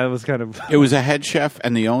 Yeah, it was kind of... It was a head chef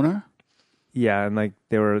and the owner? Yeah, and like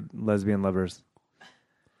they were lesbian lovers.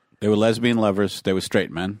 They were lesbian lovers. They were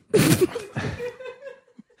straight men.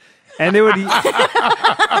 And they would.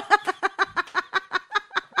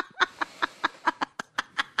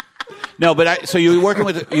 No, but so you were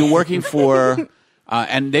working for,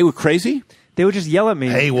 and they were crazy. They would just yell at me.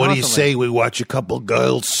 Hey, what do you constantly. say we watch a couple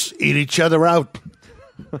girls eat each other out?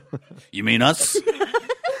 You mean us?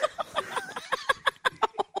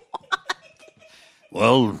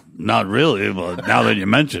 Well, not really, but now that you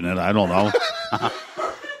mention it, I don't know.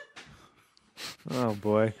 Oh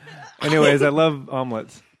boy. Anyways, I love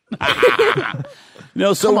omelets.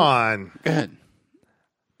 No, so Come on. Go ahead.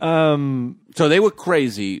 So they were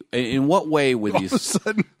crazy. In what way were All of a these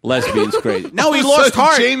sudden, lesbians crazy? No, he all of a lost sudden,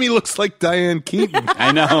 heart. Jamie looks like Diane Keaton.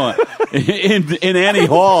 I know. In Annie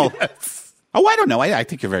Hall. Oh, I don't know. I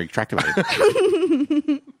think you're very attractive.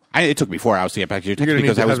 It took me 4 hours to get back to your text You're going to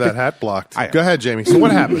need because to I was have that hat blocked. I- Go ahead, Jamie. So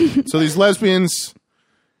what happened? So these lesbians...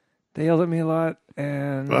 They yelled at me a lot,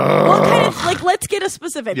 and What kind of, like, let's get a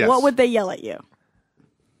specific. Yes. What would they yell at you?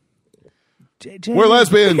 We're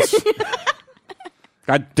lesbians.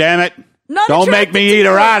 God damn it. Not Don't make attracted me to eat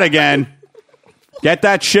her you. out again. Get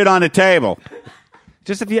that shit on the table.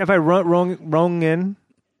 just if I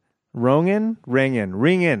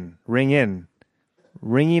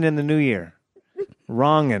ring in the new year,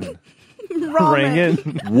 wrongin, ring in,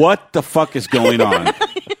 What the fuck is going on?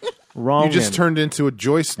 wrong. You just turned into a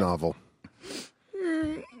Joyce novel.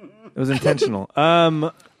 It was intentional.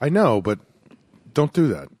 I know, but don't do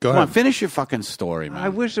that. Go Come on, ahead. finish your fucking story, man. I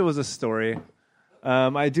wish it was a story.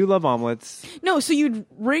 I do love omelets. No, so you'd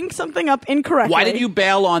ring something up incorrectly. Why did you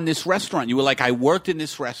bail on this restaurant? You were like, I worked in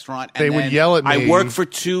this restaurant. And They would then yell at me. I worked for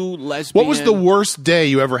two lesbians. What was the worst day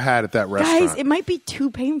you ever had at that restaurant? Guys, it might be too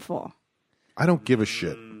painful. I don't give a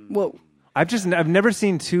shit. Whoa. I've never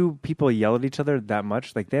seen two people yell at each other that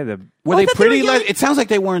much. Like they're the Were I they thought they pretty? were yelling- It sounds like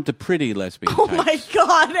they weren't the pretty lesbian Oh types. my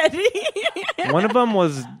God, Eddie. one of them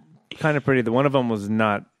was kind of pretty. The one of them was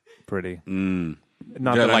not pretty. Not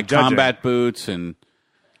They're that I'm like judging. combat boots and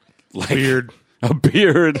like Beard. a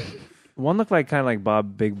beard. One looked like kind of like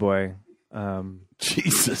Bob Big Boy.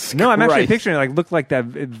 Jesus. No, I'm actually Christ. picturing it, like looked like that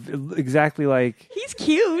exactly like. He's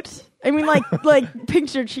cute. I mean, like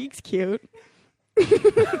picture cheeks cute.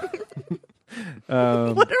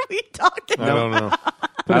 What are we talking I about? don't know.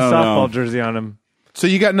 Put a don't softball know. jersey on him. So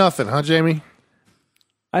you got nothing, huh, Jamie?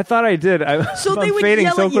 I thought I did. So I'm they would fading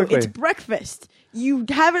yell so at you. quickly. It's breakfast. You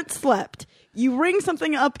haven't slept. You ring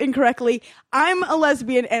something up incorrectly. I'm a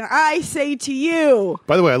lesbian, and I say to you,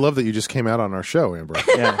 By the way, I love that you just came out on our show, Amber.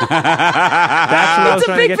 Yeah. That's what I was it's a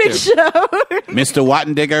trying big, to big get to. show. Mr.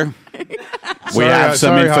 Wattendigger, we Sorry, have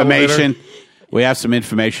some sorry, information. We have some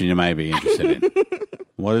information you might be interested in.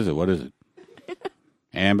 What is it? What is it?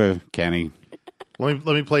 Amber, Kenny. Let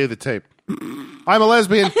me play you the tape. I'm a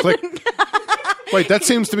lesbian. Click. Wait, that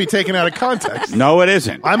seems to be taken out of context. No, it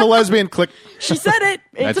isn't. I'm a lesbian. Click. She said it.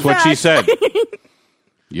 It's That's a what she fact. said.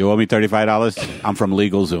 You owe me $35. I'm from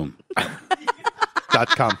LegalZoom.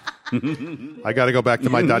 .com. I got to go back to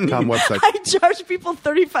my .com website. I charge people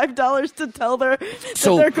 $35 to tell that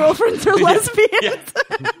So- their girlfriends are lesbians.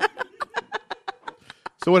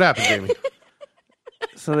 So what happened, Jamie?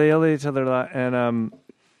 So they yelled at each other a lot, and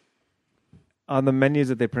on the menus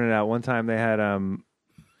that they printed out, one time they had On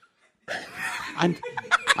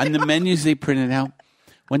the menus they printed out,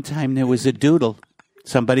 one time there was a doodle.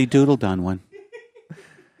 Somebody doodled on one.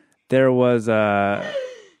 there was I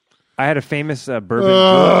had a famous bourbon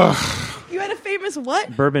julep, You had a famous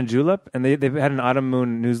what? bourbon julep, and they had an Autumn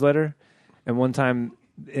Moon newsletter, and one time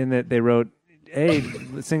in it they wrote, "Hey,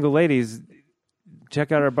 single ladies,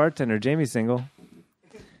 check out our bartender, Jamie's single,"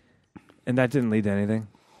 and that didn't lead to anything.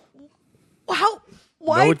 How?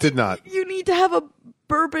 Why? No, it did not. You need to have a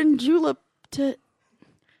bourbon julep to.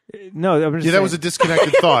 No, I'm just Yeah, that saying- was a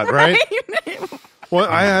disconnected thought, right? Well,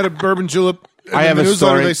 I had a bourbon julep. And I in have the a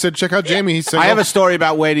newsletter. story. They said, "Check out Jamie. He's single." I have a story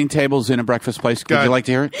about waiting tables in a breakfast place. Go Would ahead. you like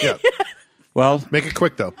to hear it? Yeah. Well, Make it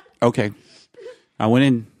quick though. okay. I went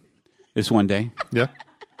in this one day, Yeah.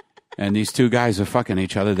 and these two guys are fucking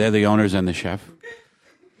each other. They're the owners and the chef.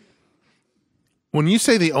 When you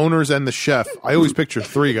say the owners and the chef, I always picture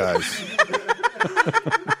three guys.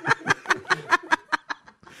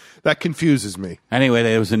 That confuses me. Anyway,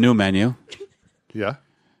 there was a new menu, Yeah.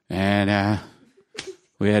 and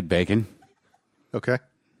we had bacon. Okay.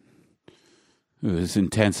 It was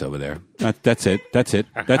intense over there. That's it. That's it.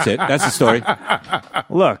 That's it. That's the story.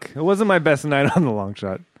 Look, it wasn't my best night on the long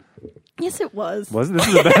shot. Yes, it was. Was it? This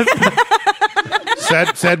is the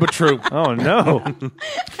best. Sad but true. Oh no!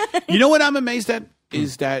 You know what I'm amazed at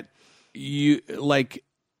is that you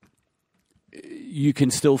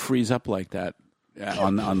can still freeze up like that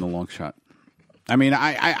on the long shot. I mean,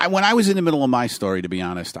 I when I was in the middle of my story, to be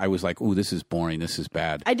honest, I was like, "Ooh, this is boring. This is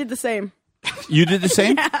bad." I did the same. You did the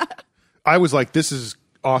same? I was like, this is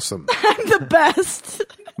awesome. I'm the best.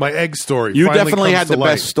 My egg story. You finally definitely comes had to the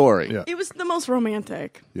light. best story. Yeah. It was the most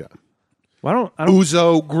romantic. Yeah. Well, I don't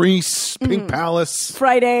Uzo, Greece, Pink Palace,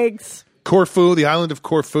 Fried eggs. Corfu, the island of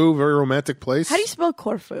Corfu, very romantic place. How do you spell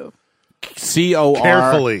Corfu? C-O-R.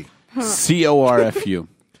 Carefully. C-O-R-F-U.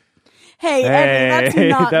 Hey, Eddie,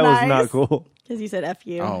 that's not that nice. was not cool. Because you said F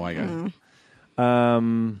you. Oh, my God.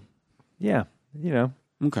 Yeah, you know,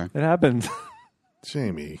 Okay. it happens.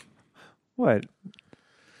 Jamie. What?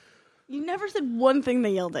 You never said one thing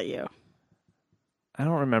they yelled at you. I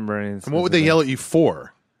don't remember any. And what would they yell at you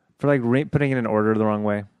for? For like putting in an order the wrong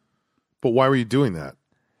way? But why were you doing that?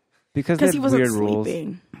 Because they Because he have wasn't weird rules.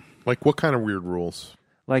 sleeping. Like, what kind of weird rules?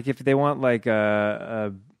 Like if they want like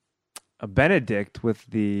a Benedict with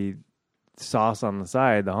the sauce on the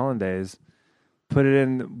side, the hollandaise, put it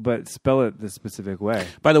in, but spell it the specific way.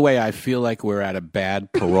 By the way, I feel like we're at a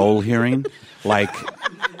bad parole hearing. Like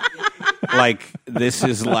this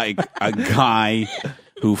is like a guy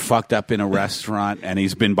who fucked up in a restaurant and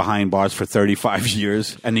he's been behind bars for 35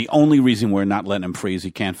 years. And the only reason we're not letting him free is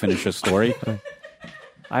he can't finish a story.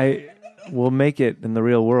 I will make it in the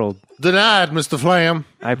real world. Denied, Mr. Flam.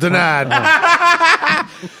 Denied.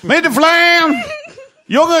 Mr. Flam,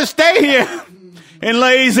 you're going to stay here in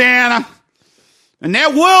Louisiana. And there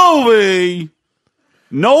will be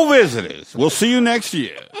no visitors. We'll see you next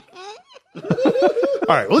year. All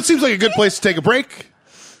right. Well, it seems like a good place to take a break.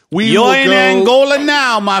 You're in Angola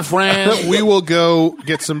now, my friend. We will go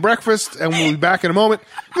get some breakfast, and we'll be back in a moment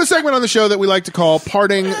with a segment on the show that we like to call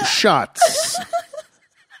Parting Shots.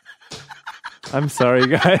 I'm sorry,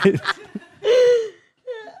 guys.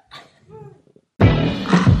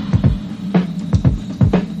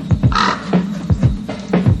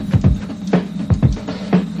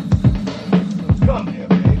 Come here,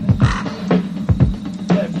 baby.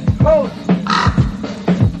 Let me hold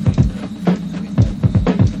you.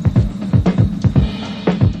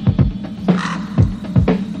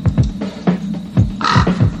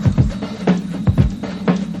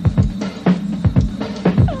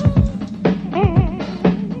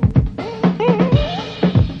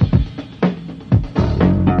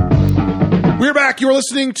 We're back. You're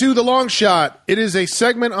listening to The Long Shot. It is a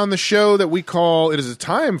segment on the show that we call, it is a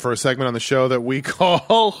time for a segment on the show that we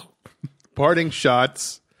call Parting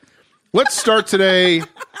Shots. Let's start today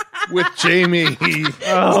with Jamie.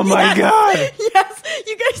 Oh my God. Yes,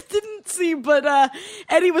 you guys didn't see, but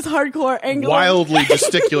Eddie was hardcore angling. Wildly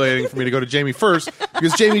gesticulating for me to go to Jamie first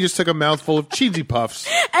because Jamie just took a mouthful of cheesy puffs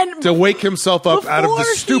And to wake himself up out of the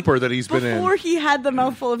before stupor that he's been Before in. he had the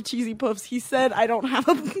mouthful of cheesy puffs, he said, I don't have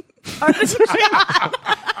a parting shot.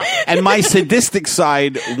 And my sadistic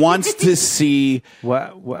side wants to see.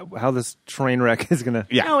 How this train wreck is gonna?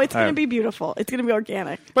 Yeah. No, it's going to be beautiful. It's going to be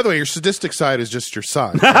organic. By the way, your sadistic side is just your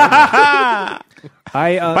side. By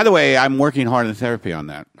the way, I'm working hard in therapy on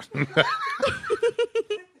that.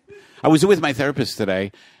 I was with my therapist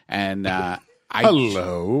today, and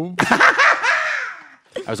Hello.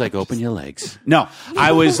 I was like, open your legs. No,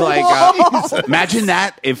 I was like, imagine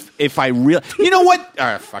that if I really, you know what?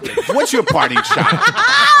 Fuck it. What's your parting shot?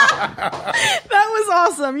 That was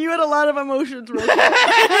awesome. You had a lot of emotions. Right?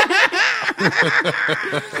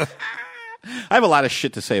 I have a lot of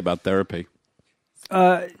shit to say about therapy.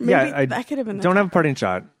 Yeah, I that could have been the don't have a parting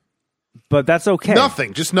shot, but that's okay.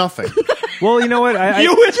 Nothing. Just nothing. Well, you know what?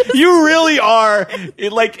 You really are.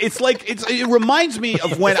 It reminds me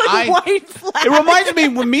of when white flag. It reminds me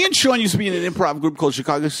when me and Sean used to be in an improv group called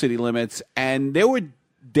Chicago City Limits, and there were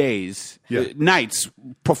days, nights,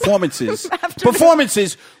 performances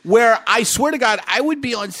where I swear to God, I would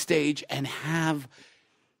be on stage and have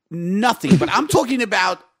nothing. But I'm talking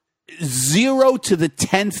about 0 to the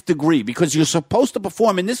 10th degree because you're supposed to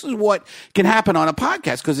perform, and this is what can happen on a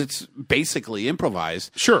podcast because it's basically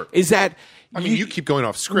improvised. Sure. Is that I mean, you keep going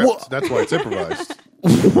off script. Well- That's why it's improvised.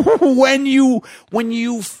 when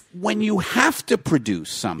you have to produce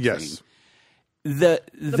something, Yes. the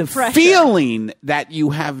pressure. feeling that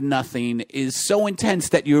you have nothing is so intense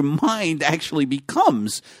that your mind actually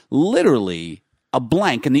becomes literally a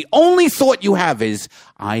blank, and the only thought you have is,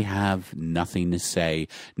 I have nothing to say,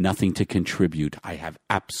 nothing to contribute. I have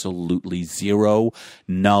absolutely zero,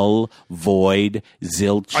 null, void,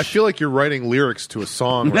 zilch. I feel like you're writing lyrics to a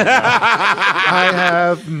song right now. I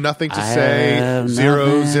have nothing to say. have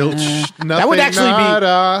Zero, nothing. zilch, nothing. That would actually be-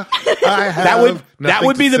 nada. I have that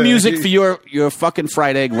would be nothing the to music say. for your fucking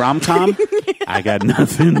fried egg rom-com. I got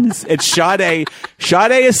nothing. It's Sade.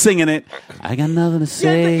 Sade is singing it. I got nothing to Yeah,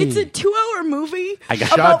 say. but it's a 2-hour movie, story. I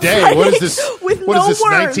got about Sade. What is Fridays this? With What no is this?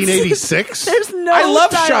 words. 1986? There's no. I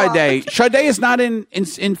love dialogue. Sade. Sade is not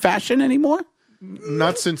in fashion anymore.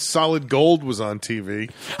 Not since Solid Gold was on TV.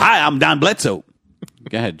 Hi, I'm Don Bledsoe.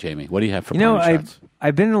 Go ahead, Jamie. What do you have for party shots?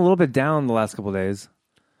 I've been a little bit down the last couple of days.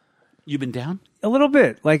 You've been down? A little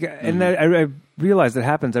bit. Like, and I realize it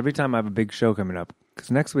happens every time I have a big show coming up. Because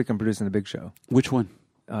next week I'm producing a big show. Which one?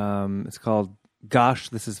 It's called Gosh,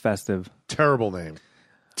 This Is Festive. Terrible name.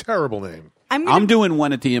 Terrible name. I'm doing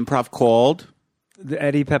one at the Improv called... The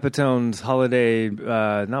Eddie Pepitone's holiday,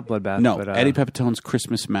 not bloodbath. No, but, Eddie Pepitone's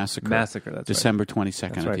Christmas Massacre. Massacre, that's December 22nd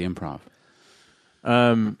That's at right. the Improv.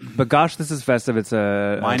 But Gosh, This Is Festive. It's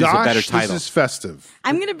a... Mine is a Gosh, better title. this is festive.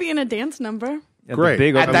 I'm going to be in a dance number. the Great.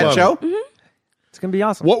 Big At open that love show? it. It's going to be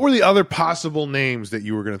awesome. What were the other possible names that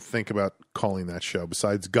you were going to think about calling that show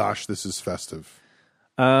besides Gosh, This Is Festive?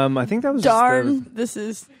 I think that was Darn, this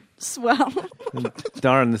is swell.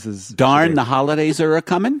 Darn, this is... Darn, the holidays are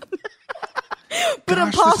a-coming? But Gosh,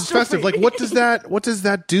 This Is apostrophe. Festive. Like, what does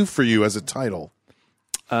that do for you as a title?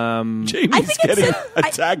 Jamie's it's getting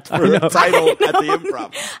attacked for a title at the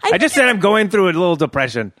Improv. I just said I'm going through a little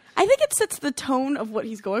depression. I think it sets the tone of what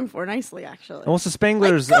he's going for nicely, actually. Well, it's the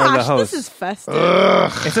Spanglers Like, are the gosh, hosts. this is festive.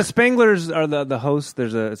 It's the Spanglers are the hosts.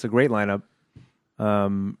 It's a great lineup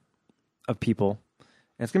of people.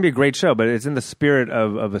 And it's gonna be a great show, but it's in the spirit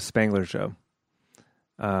of a Spangler show.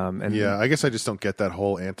 And Yeah, I guess I just don't get that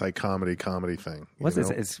whole anti-comedy thing. what's you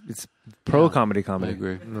this? know? It's pro comedy. I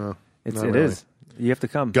agree. No, It not really. is. You have to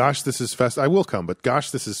come. Gosh, This Is Festive. I will come, but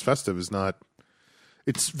Gosh, This Is Festive is not.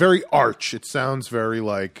 It's very arch. It sounds very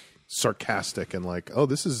like sarcastic and like, oh,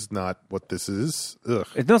 this is not what this is. Ugh.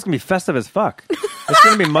 It's gonna be festive as fuck. It's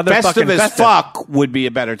gonna be motherfucking Festive as festive. fuck would be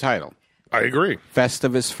a better title. I agree.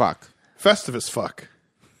 Festive as fuck. Festive as fuck.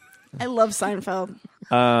 I love Seinfeld.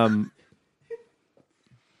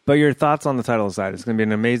 But your thoughts on the title aside, it's gonna be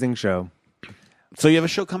an amazing show. So you have a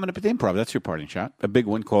show coming up at the Improv. That's your parting shot. A big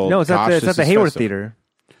one called... No, it's Gosh, at This the Is Hayward Festive. Theater.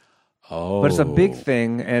 Oh. But it's a big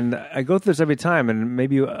thing, and I go through this every time, and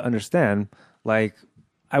maybe you understand. Like,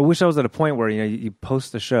 I wish I was at a point where you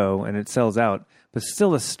post a show and it sells out, but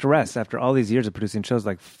still the stress after all these years of producing shows.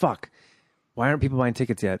 Like, fuck, why aren't people buying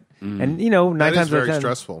tickets yet? And nine That times is out of very 10,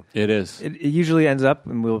 stressful. It is. it usually ends up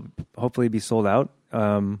and will hopefully be sold out.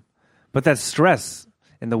 But that stress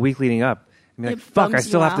in the week leading up. I mean, It like, fuck, I bums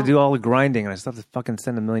still you have to out. do all the grinding, and I still have to fucking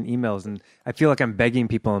send a million emails, and I feel like I'm begging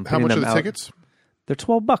people and How putting much are them the out. tickets? They're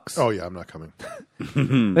 $12. Oh yeah, I'm not coming.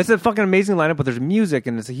 It's a fucking amazing lineup, but there's music,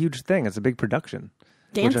 and it's a huge thing. It's a big production.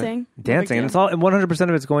 Dancing. Dancing, and it's all, and 100%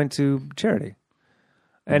 of it's going to charity.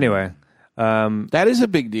 Anyway, That is a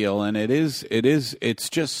big deal, and it's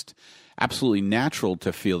just absolutely natural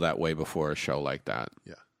to feel that way before a show like that.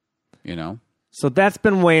 Yeah. You know? so that's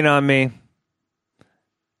been weighing on me.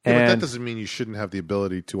 Yeah, but that And- doesn't mean you shouldn't have the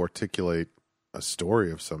ability to articulate a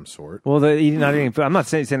story of some sort. Well, the eating, not eating food. I'm not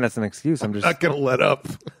saying that's an excuse. I'm just Not gonna let up.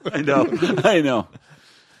 I know. I know.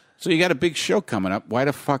 So you got a big show coming up. Why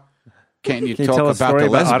the fuck can't you Can you talk tell a about story the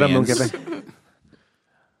about Autumn lesbians? Moon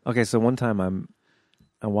Okay, so one time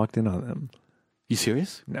I walked in on them. You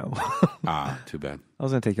serious? No, Ah, too bad. I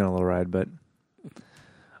was gonna take you on a little ride, but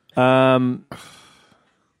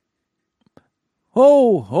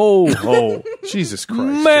ho ho ho! Jesus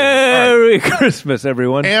Christ. Merry Christmas,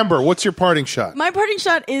 everyone. Amber, what's your parting shot? My parting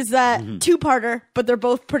shot is that two-parter, but they're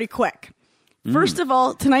both pretty quick. First of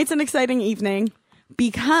all, tonight's an exciting evening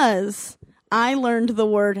because I learned the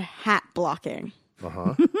word hat blocking.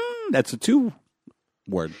 That's a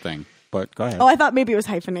 2-word thing. But go ahead. Oh, I thought maybe it was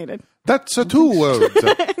hyphenated. That's a 2 word.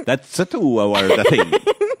 That's a 2-word thing.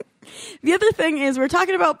 The other thing is we're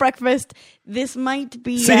talking about breakfast. This might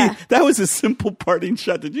be... See, that was a simple parting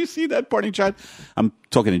shot. Did you see that parting shot? I'm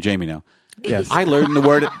talking to Jamie now. Yes. I learned the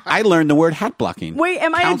word hat blocking. Wait,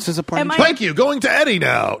 am I... Counts as a parting am I- shot. Thank you. Going to Eddie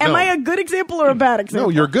now. Am No. I a good example or a bad example?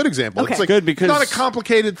 No, you're a good example. Okay. It's like Good because- it's not a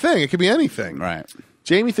complicated thing. It could be anything. Right.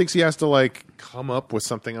 Jamie thinks he has to like come up with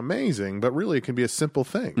something amazing, but really it can be a simple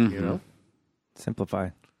thing. You know. Simplify.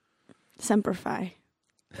 Semper Fi.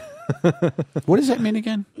 What does that mean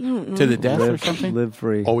again? To the death or something? Live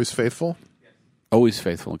free. Always faithful. Always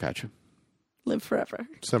faithful. Gotcha. Live forever.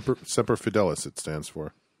 Semper Fidelis. It stands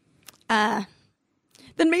for.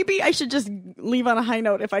 Then maybe I should just leave on a high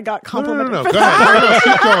note if I got No. complimented. Go for ahead.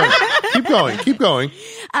 No, keep going. Keep going.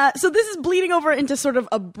 So this is bleeding over into sort of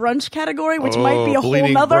a brunch category, which might be a whole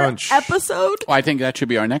bleeding nother brunch. episode. Well, I think that should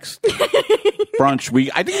be our next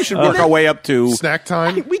brunch. I think we should work our way up to Snack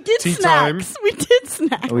time. We did tea snacks. time. We did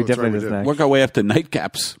snacks. Oh, we that's right, definitely we did did. snack. work our way up to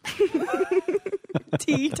nightcaps.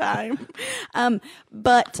 Tea time.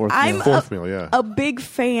 But Fourth I'm meal. Fourth meal, yeah. a big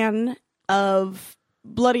fan of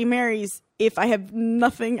Bloody Marys if I have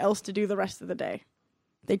nothing else to do the rest of the day.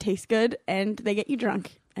 They taste good and they get you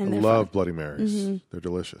drunk. And I they're love fun. Bloody Marys. They're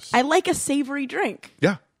delicious. I like a savory drink.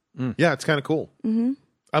 Yeah. Yeah, it's kind of cool. I'm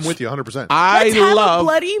with you 100%. Let's have a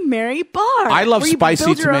Bloody Mary bar. I love where you spicy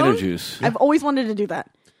build your tomato own. juice. I've always wanted to do that.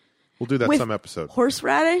 We'll do that With some episode.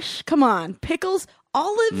 Horseradish, come on, pickles,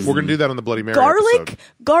 olives, We're going to do that on the Bloody Mary garlic, episode.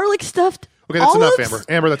 garlic stuffed. Okay, that's olives. enough, Amber.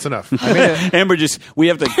 Amber, that's enough. Amber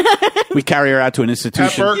we carry her out to an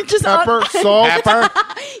institution. Pepper, You just pepper, salt, Pepper,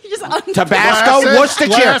 You just Tabasco, Glasses,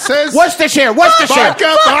 Worcestershire, glasses. Worcestershire,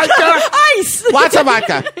 vodka. ice. lots of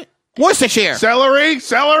vodka, Worcestershire. Celery.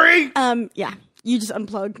 Yeah, you just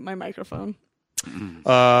unplugged my microphone.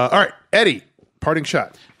 All right, Eddie, parting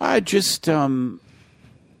shot. I just, I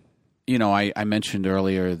mentioned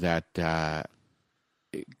earlier that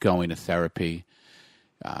going to therapy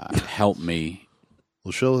helped me.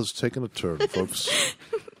 The show has taken a turn, folks.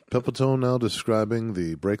 Pepitone now describing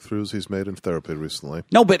the breakthroughs he's made in therapy recently.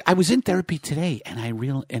 No, but I was in therapy today, and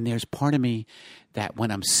and there's part of me that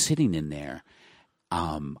when I'm sitting in there,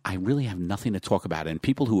 I really have nothing to talk about. And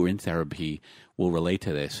people who are in therapy will relate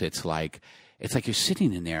to this. It's like you're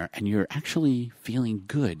sitting in there and you're actually feeling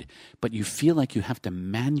good, but you feel like you have to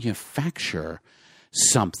manufacture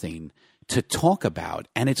something to talk about.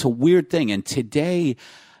 And it's a weird thing. And today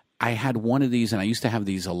I had one of these, and I used to have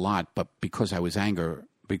these a lot, but because I was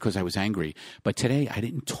angry. But today I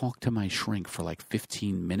didn't talk to my shrink for like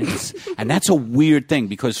 15 minutes. And that's a weird thing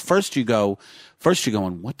because first you're going,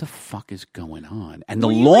 what the fuck is going on? And the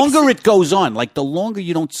longer it goes on, like the longer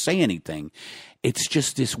you don't say anything, it's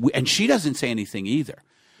just this, and she doesn't say anything either,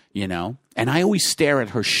 And I always stare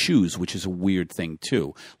at her shoes, which is a weird thing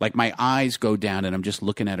too. Like my eyes go down and I'm just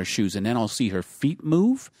looking at her shoes, and then I'll see her feet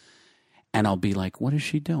move and I'll be like, what is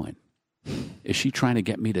she doing? Is she trying to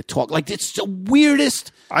get me to talk? Like, it's the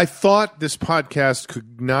weirdest. I thought this podcast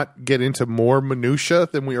could not get into more minutia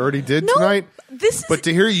than we already did tonight. But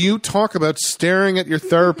to hear you talk about staring at your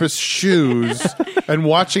therapist's shoes and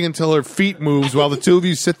watching until her feet moves while the two of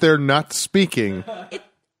you sit there not speaking.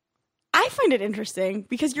 I find it interesting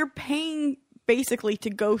because you're paying basically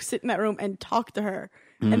to go sit in that room and talk to her,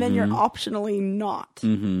 and then you're optionally not.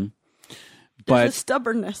 Mm-hmm. There's a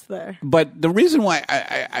stubbornness there. But the reason why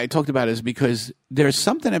I talked about it is because there's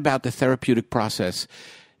something about the therapeutic process.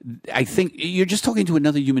 I think you're just talking to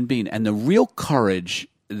another human being, and the real courage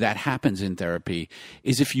that happens in therapy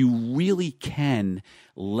is if you really can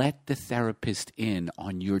let the therapist in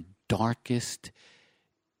on your darkest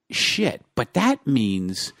shit. But that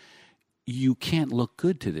means you can't look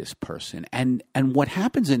good to this person. And what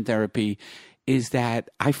happens in therapy is that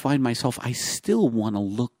I find myself, I still want to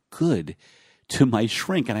look good to my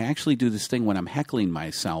shrink. And I actually do this thing when I'm heckling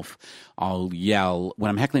myself. I'll yell, when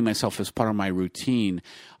I'm heckling myself as part of my routine,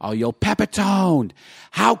 I'll yell, Pepitone,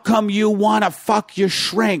 how come you want to fuck your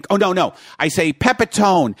shrink? Oh, no. I say,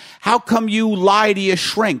 Pepitone, how come you lie to your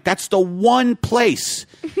shrink? That's the one place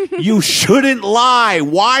you shouldn't lie.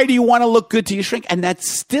 Why do you want to look good to your shrink? And that's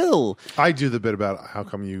still... I do the bit about how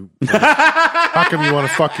come you want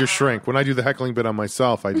to fuck your shrink. When I do the heckling bit on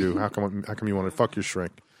myself, I do, how come you want to fuck your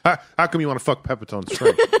shrink? How come you want to fuck Pepitone's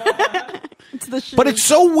shrink? But it's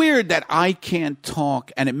so weird that I can't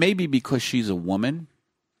talk, and it may be because she's a woman.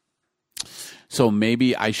 So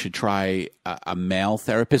maybe I should try a male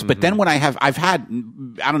therapist. But then when I've had,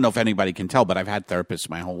 I don't know if anybody can tell, but I've had therapists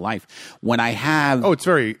my whole life. When I have... Oh, it's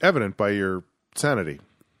very evident by your sanity.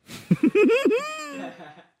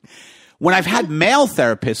 When I've had male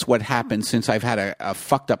therapists, what happens since I've had a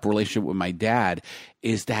fucked up relationship with my dad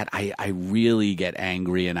is that I really get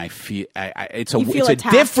angry and I feel it's a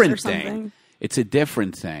different thing. It's a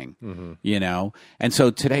different thing, And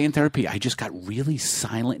so today in therapy, I just got really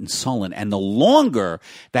silent and sullen. And the longer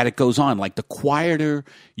that it goes on, like the quieter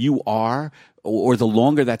you are, or the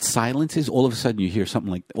longer that silence is, all of a sudden you hear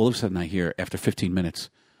something like, all of a sudden I hear after 15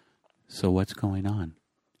 minutes, so what's going on?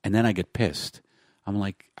 And then I get pissed. I'm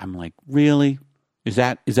like, really? Is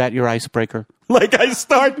that your icebreaker? Like I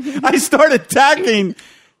start attacking.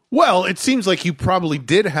 Well, it seems like you probably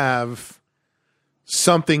did have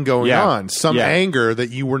something going on, some anger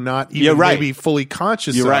that you were not even maybe fully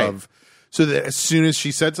conscious of. Right. So that as soon as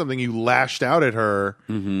she said something, you lashed out at her.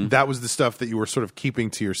 Mm-hmm. That was the stuff that you were sort of keeping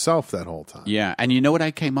to yourself that whole time. Yeah, and you know what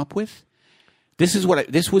I came up with? This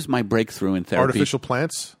was my breakthrough in therapy. Artificial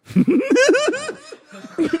plants?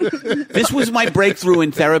 This was my breakthrough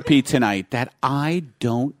in therapy tonight, that I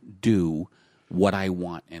don't do what I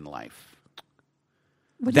want in life.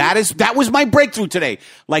 That was my breakthrough today.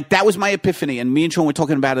 Like, that was my epiphany. And me and Sean were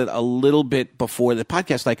talking about it a little bit before the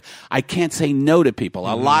podcast. Like, I can't say no to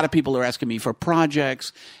people. A lot of people are asking me for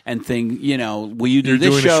projects and will you do You're this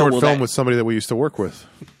doing show? a short film with somebody that we used to work with.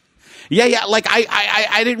 Yeah. Like,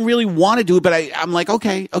 I didn't really want to do it, but I'm like,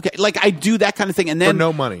 okay. Like, I do that kind of thing. And then for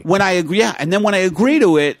no money. When I agree, and then when I agree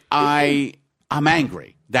to it, I'm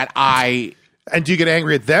angry that And do you get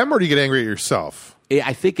angry at them or do you get angry at yourself?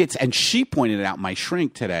 I think and she pointed it out, my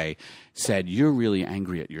shrink today said, you're really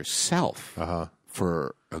angry at yourself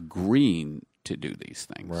for agreeing to do these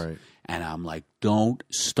things. Right. And I'm like, don't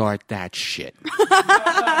start that shit.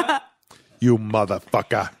 You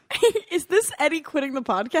motherfucker. Is this Eddie quitting the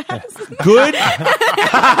podcast?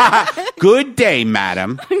 Good day,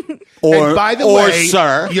 madam. And by the way,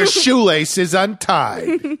 sir. your shoelace is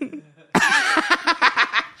untied.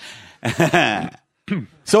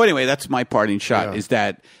 So anyway, that's my parting shot, is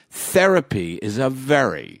that therapy is a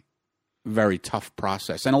very, very tough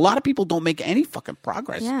process. And a lot of people don't make any fucking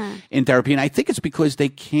progress in therapy. And I think it's because they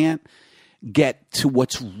can't get to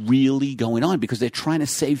what's really going on because they're trying to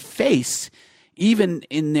save face even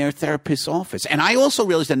in their therapist's office. And I also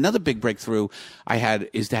realized another big breakthrough I had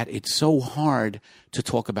is that it's so hard to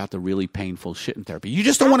talk about the really painful shit in therapy. You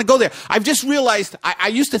just don't want to go there. I've just realized I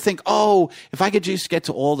used to think, if I could just get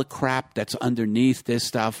to all the crap that's underneath this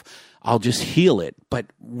stuff, I'll just heal it. But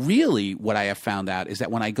really what I have found out is that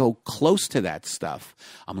when I go close to that stuff,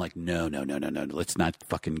 I'm like, no. Let's not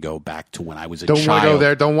fucking go back to when I was a child. Don't want to go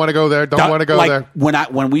there. Don't want to go there. Don't want to go there.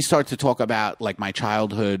 When we start to talk about like my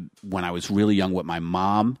childhood when I was really young with my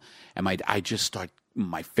mom and my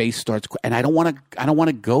face starts, and I don't want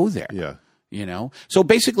to go there. Yeah. So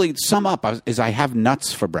basically, sum up is I have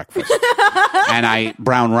nuts for breakfast and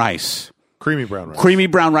brown rice. Creamy brown rice. Creamy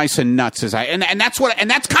brown rice and nuts and that's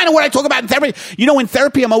kind of what I talk about in therapy. In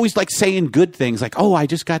therapy I'm always like saying good things like, I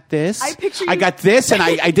just got this. I got this and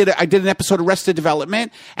I did an episode of Arrested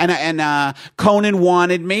Development and Conan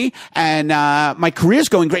wanted me and my career's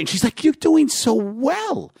going great. And she's like, you're doing so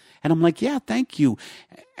well. And I'm like, yeah, thank you.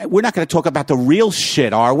 We're not going to talk about the real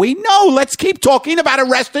shit, are we? No, let's keep talking about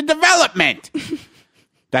Arrested Development.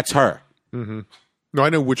 That's her. Mm-hmm. No, I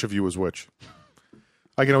know which of you is which.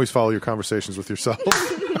 I can always follow your conversations with yourself.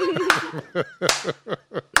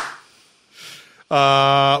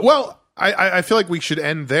 Well, I feel like we should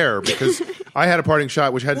end there because I had a parting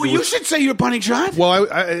shot, which had to do you with, should say your parting shot. Well,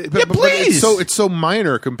 but please. It's so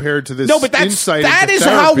minor compared to this. No, but insight that into is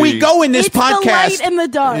therapy. how we go in this It's podcast. the light and the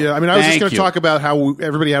dark. Yeah, I mean, I was just Thank going to you. talk about how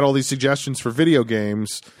everybody had all these suggestions for video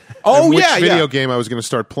games. Oh, and which yeah, video yeah. game I was going to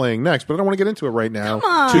start playing next, but I don't want to get into it right now.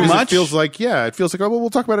 Come on. Too Because much? It feels like,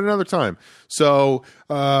 we'll talk about it another time. So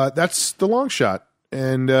that's the long shot.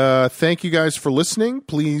 And thank you guys for listening.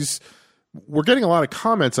 Please, we're getting a lot of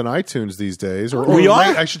comments on iTunes these days. Or We are?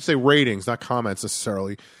 I should say ratings, not comments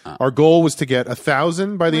necessarily. Our goal was to get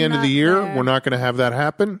 100,000 by the end of the not year. there. We're not going to have that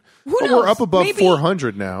happen. Who But knows? we're up above Maybe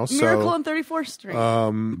 400 now. Miracle So, on 34th Street.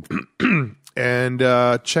 and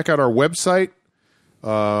check out our website,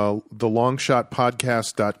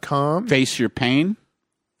 thelongshotpodcast.com. Face your pain.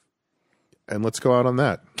 And let's go out on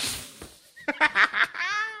that.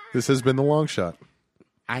 This has been The Long Shot.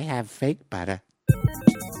 I have fake butter.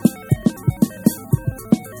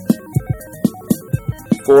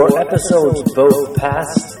 For episodes both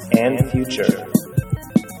past and future,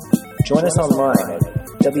 join us online at